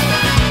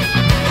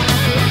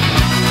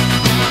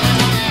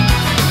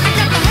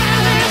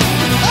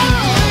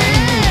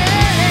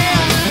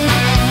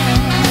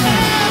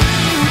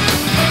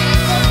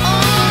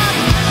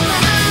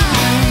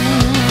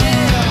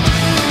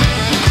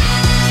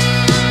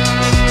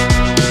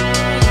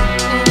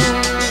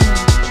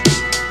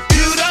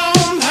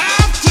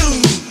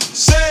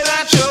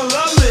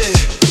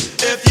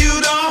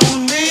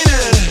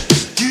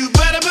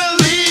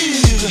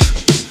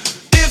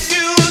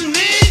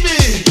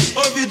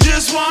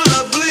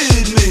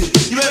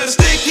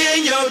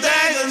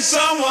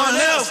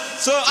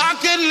 So I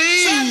can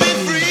leave. Set me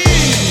free.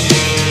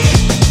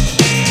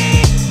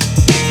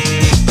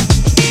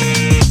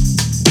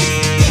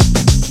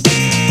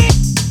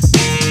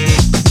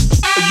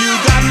 You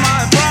got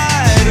my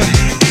pride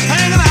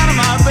hanging out of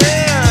my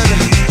bed.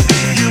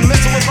 You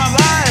messing with my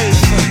life,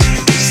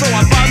 so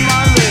I bite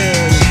my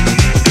lid.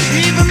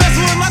 Even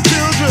messing with my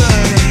children,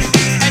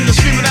 and you're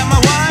screaming at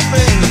my wife.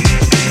 And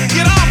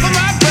get off of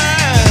my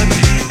bed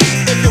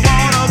if you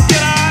wanna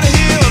get out of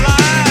here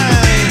alive.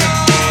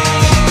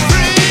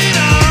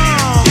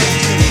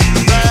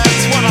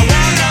 That's what I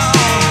want now.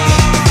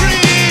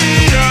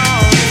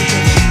 Freedom,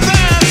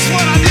 that's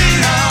what I need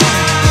now.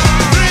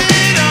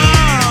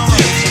 Freedom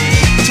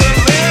to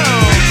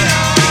live.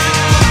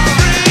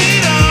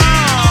 Freedom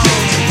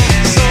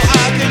so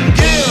I can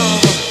give.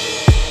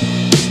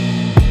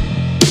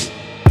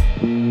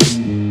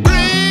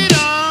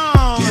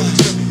 Freedom.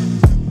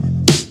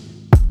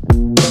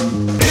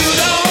 You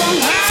don't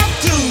have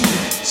to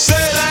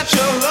say that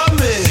you love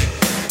me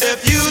if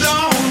you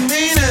don't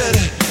mean it.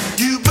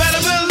 You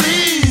better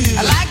believe.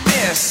 I like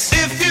this.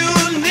 If you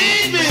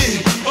need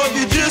me, or if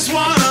you just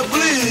wanna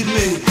bleed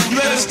me, you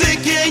better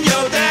stick in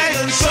your bag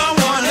and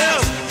someone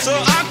else, so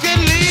I can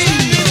leave.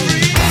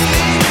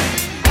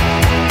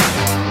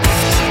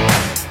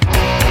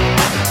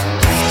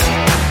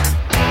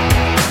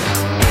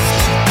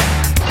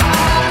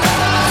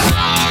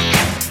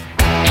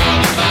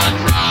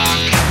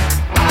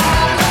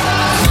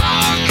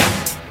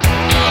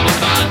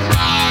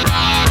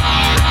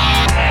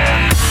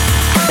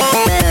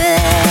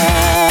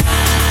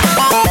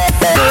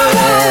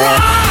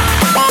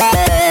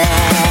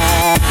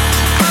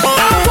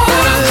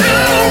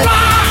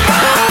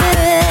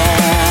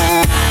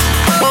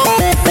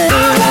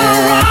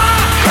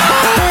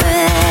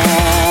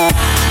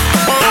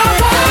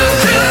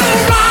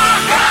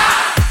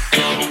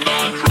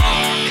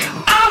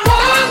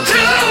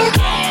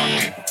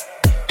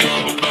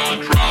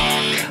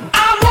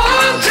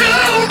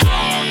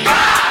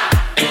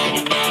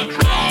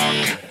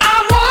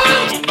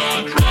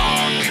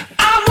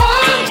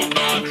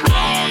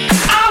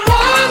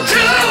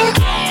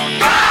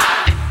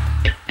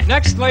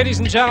 Next, ladies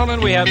and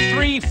gentlemen, we have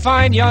three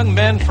fine young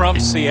men from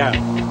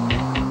Seattle.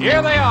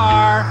 Here they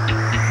are,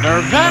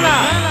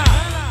 Nirvana.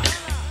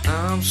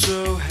 I'm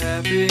so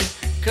happy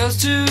 'Cause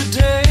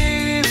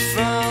today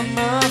found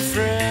my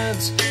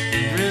friends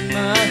are in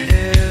my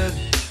head.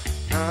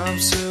 I'm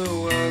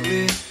so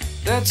ugly,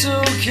 that's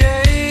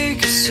okay,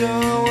 'cause so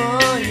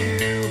are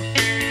you.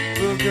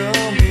 Book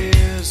on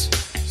ears,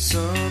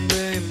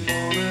 Sunday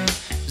morning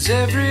is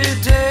every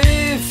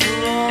day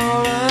for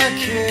all I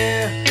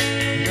care.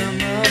 And I'm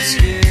not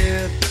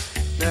scared,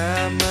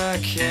 light my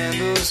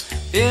candles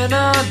in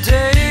our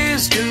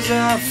days, 'cause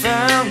I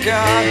found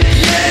God.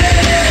 Yeah!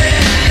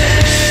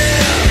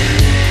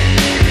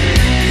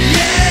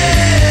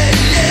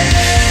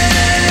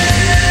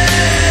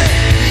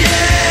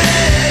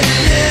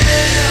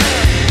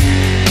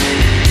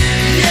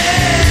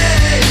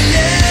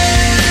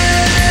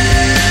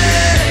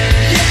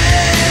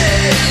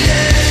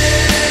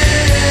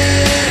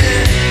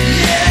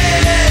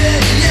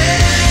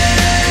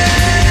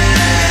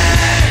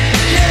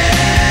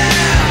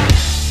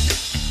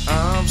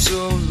 I'm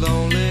so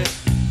lonely,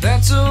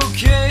 that's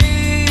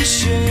okay,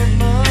 shake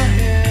my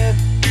head.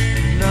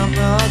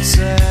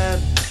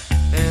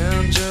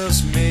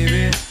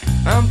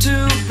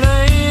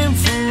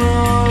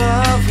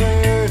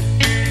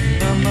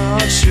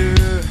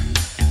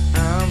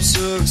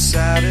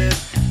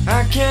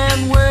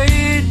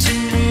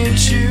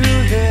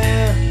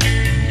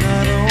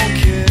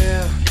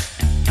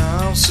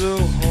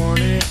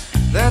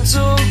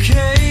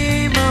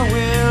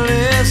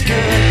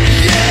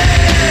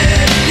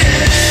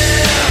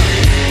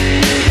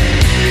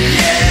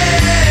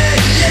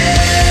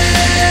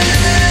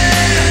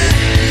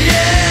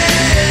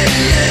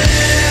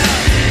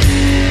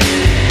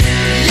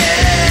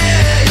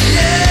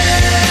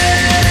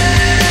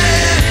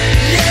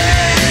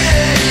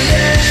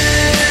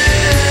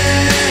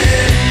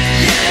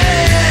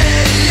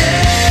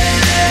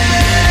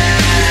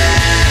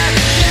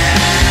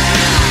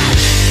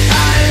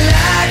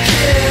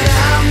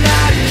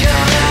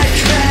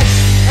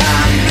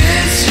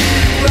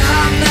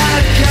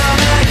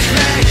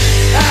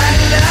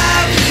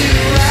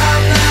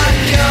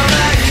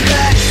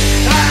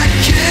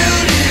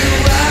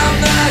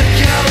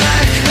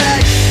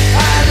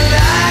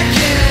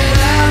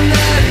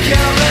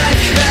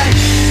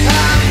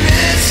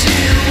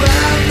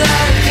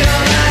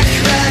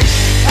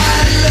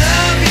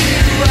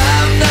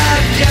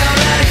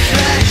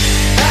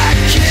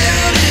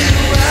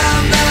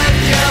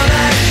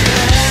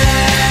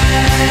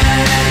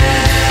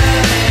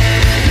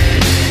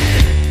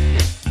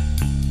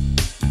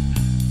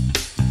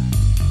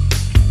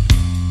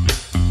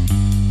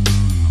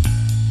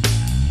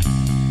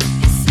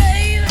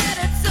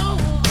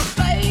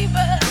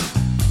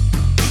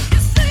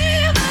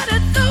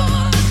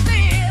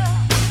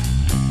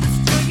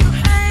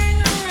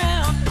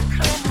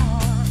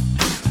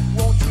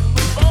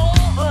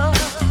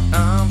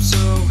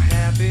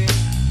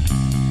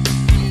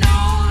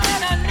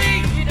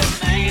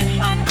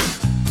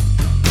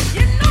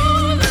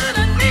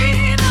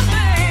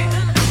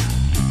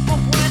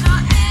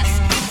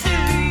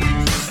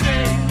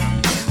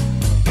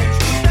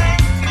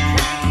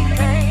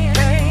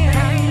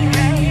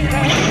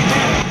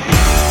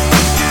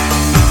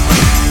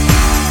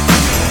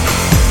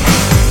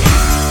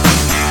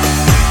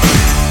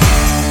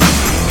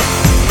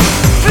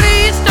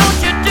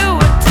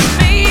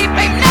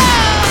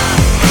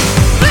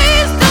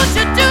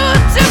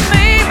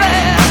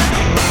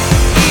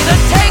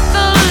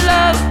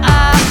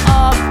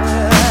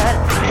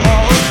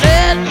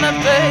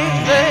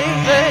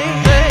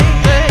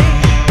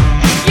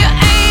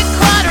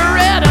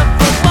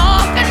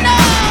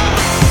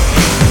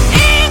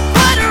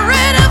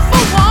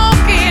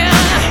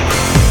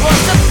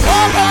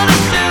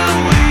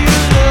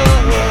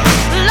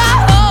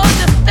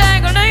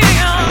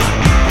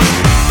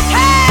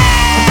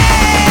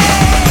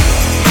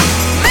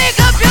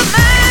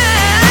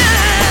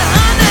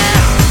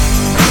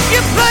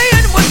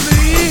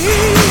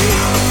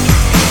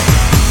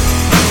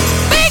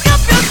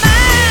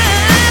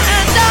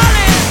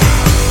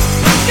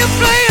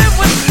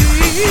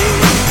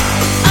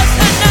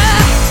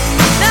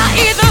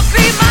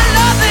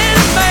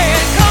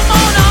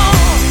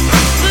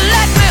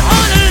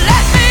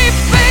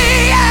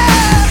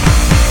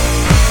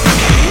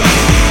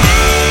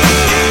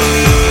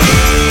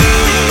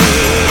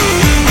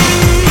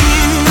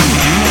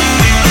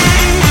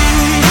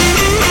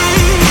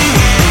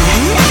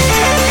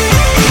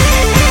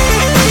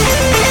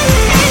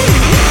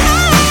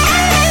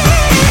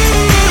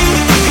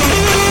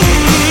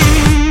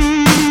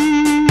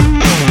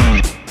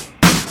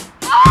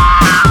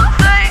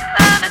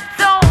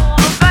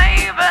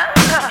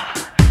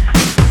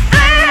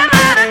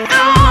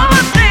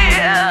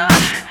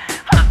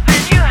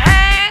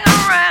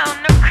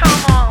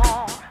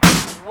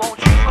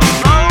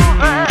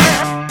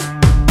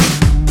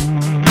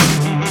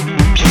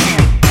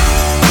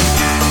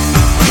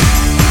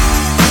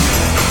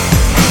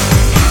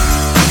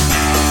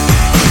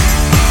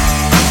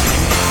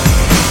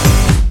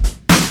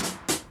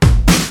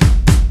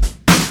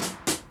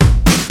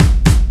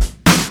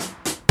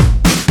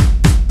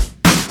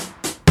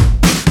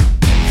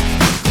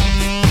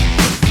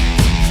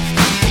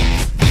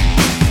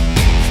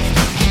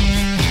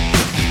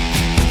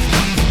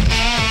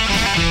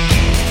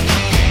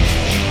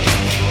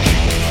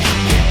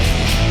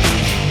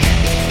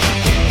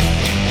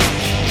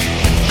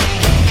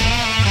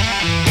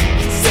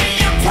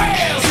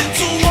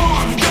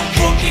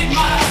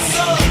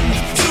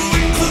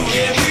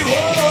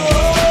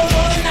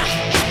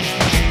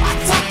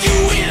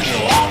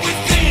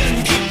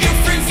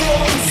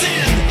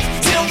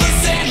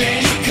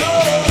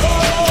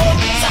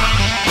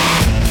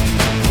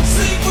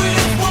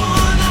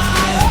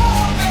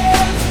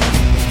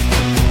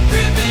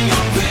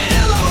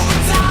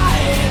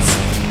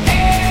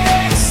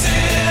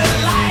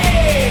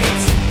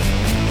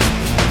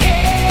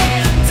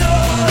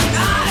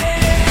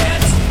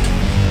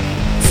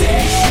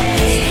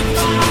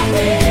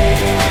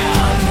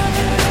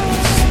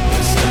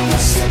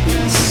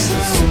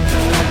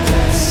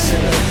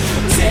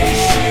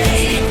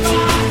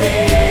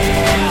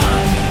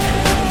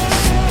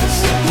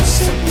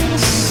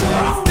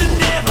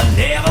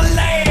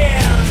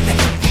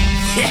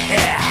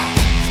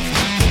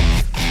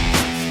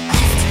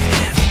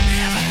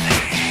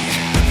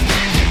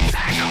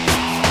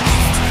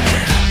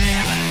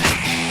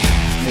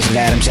 This is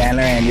Adam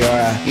Sandler, and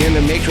you're in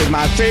the mix with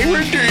my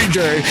favorite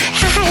DJ.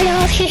 I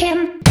love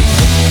him.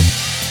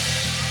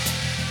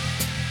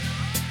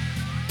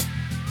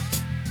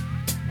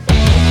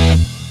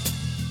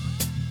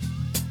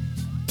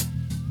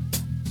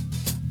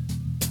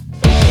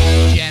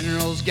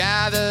 Generals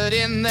gathered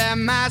in their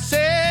masses,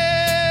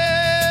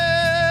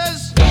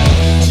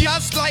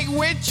 just like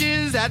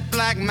witches at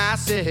black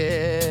masses.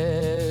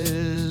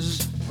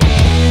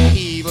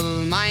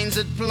 Evil minds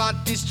that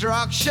plot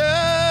destruction,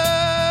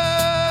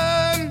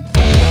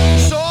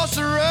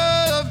 sorcerer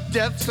of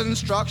death's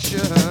construction.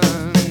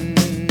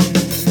 In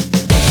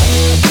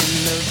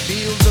the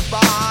fields of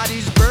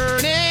bodies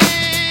burning,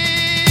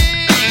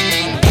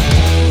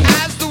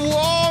 as the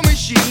war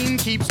machine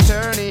keeps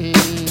turning.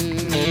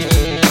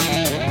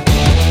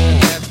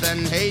 Death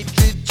and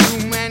hatred to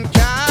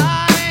mankind,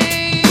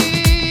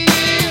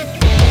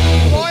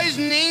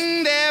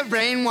 poisoning their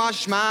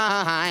brainwashed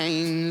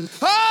minds.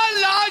 Oh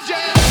Lord,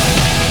 yeah.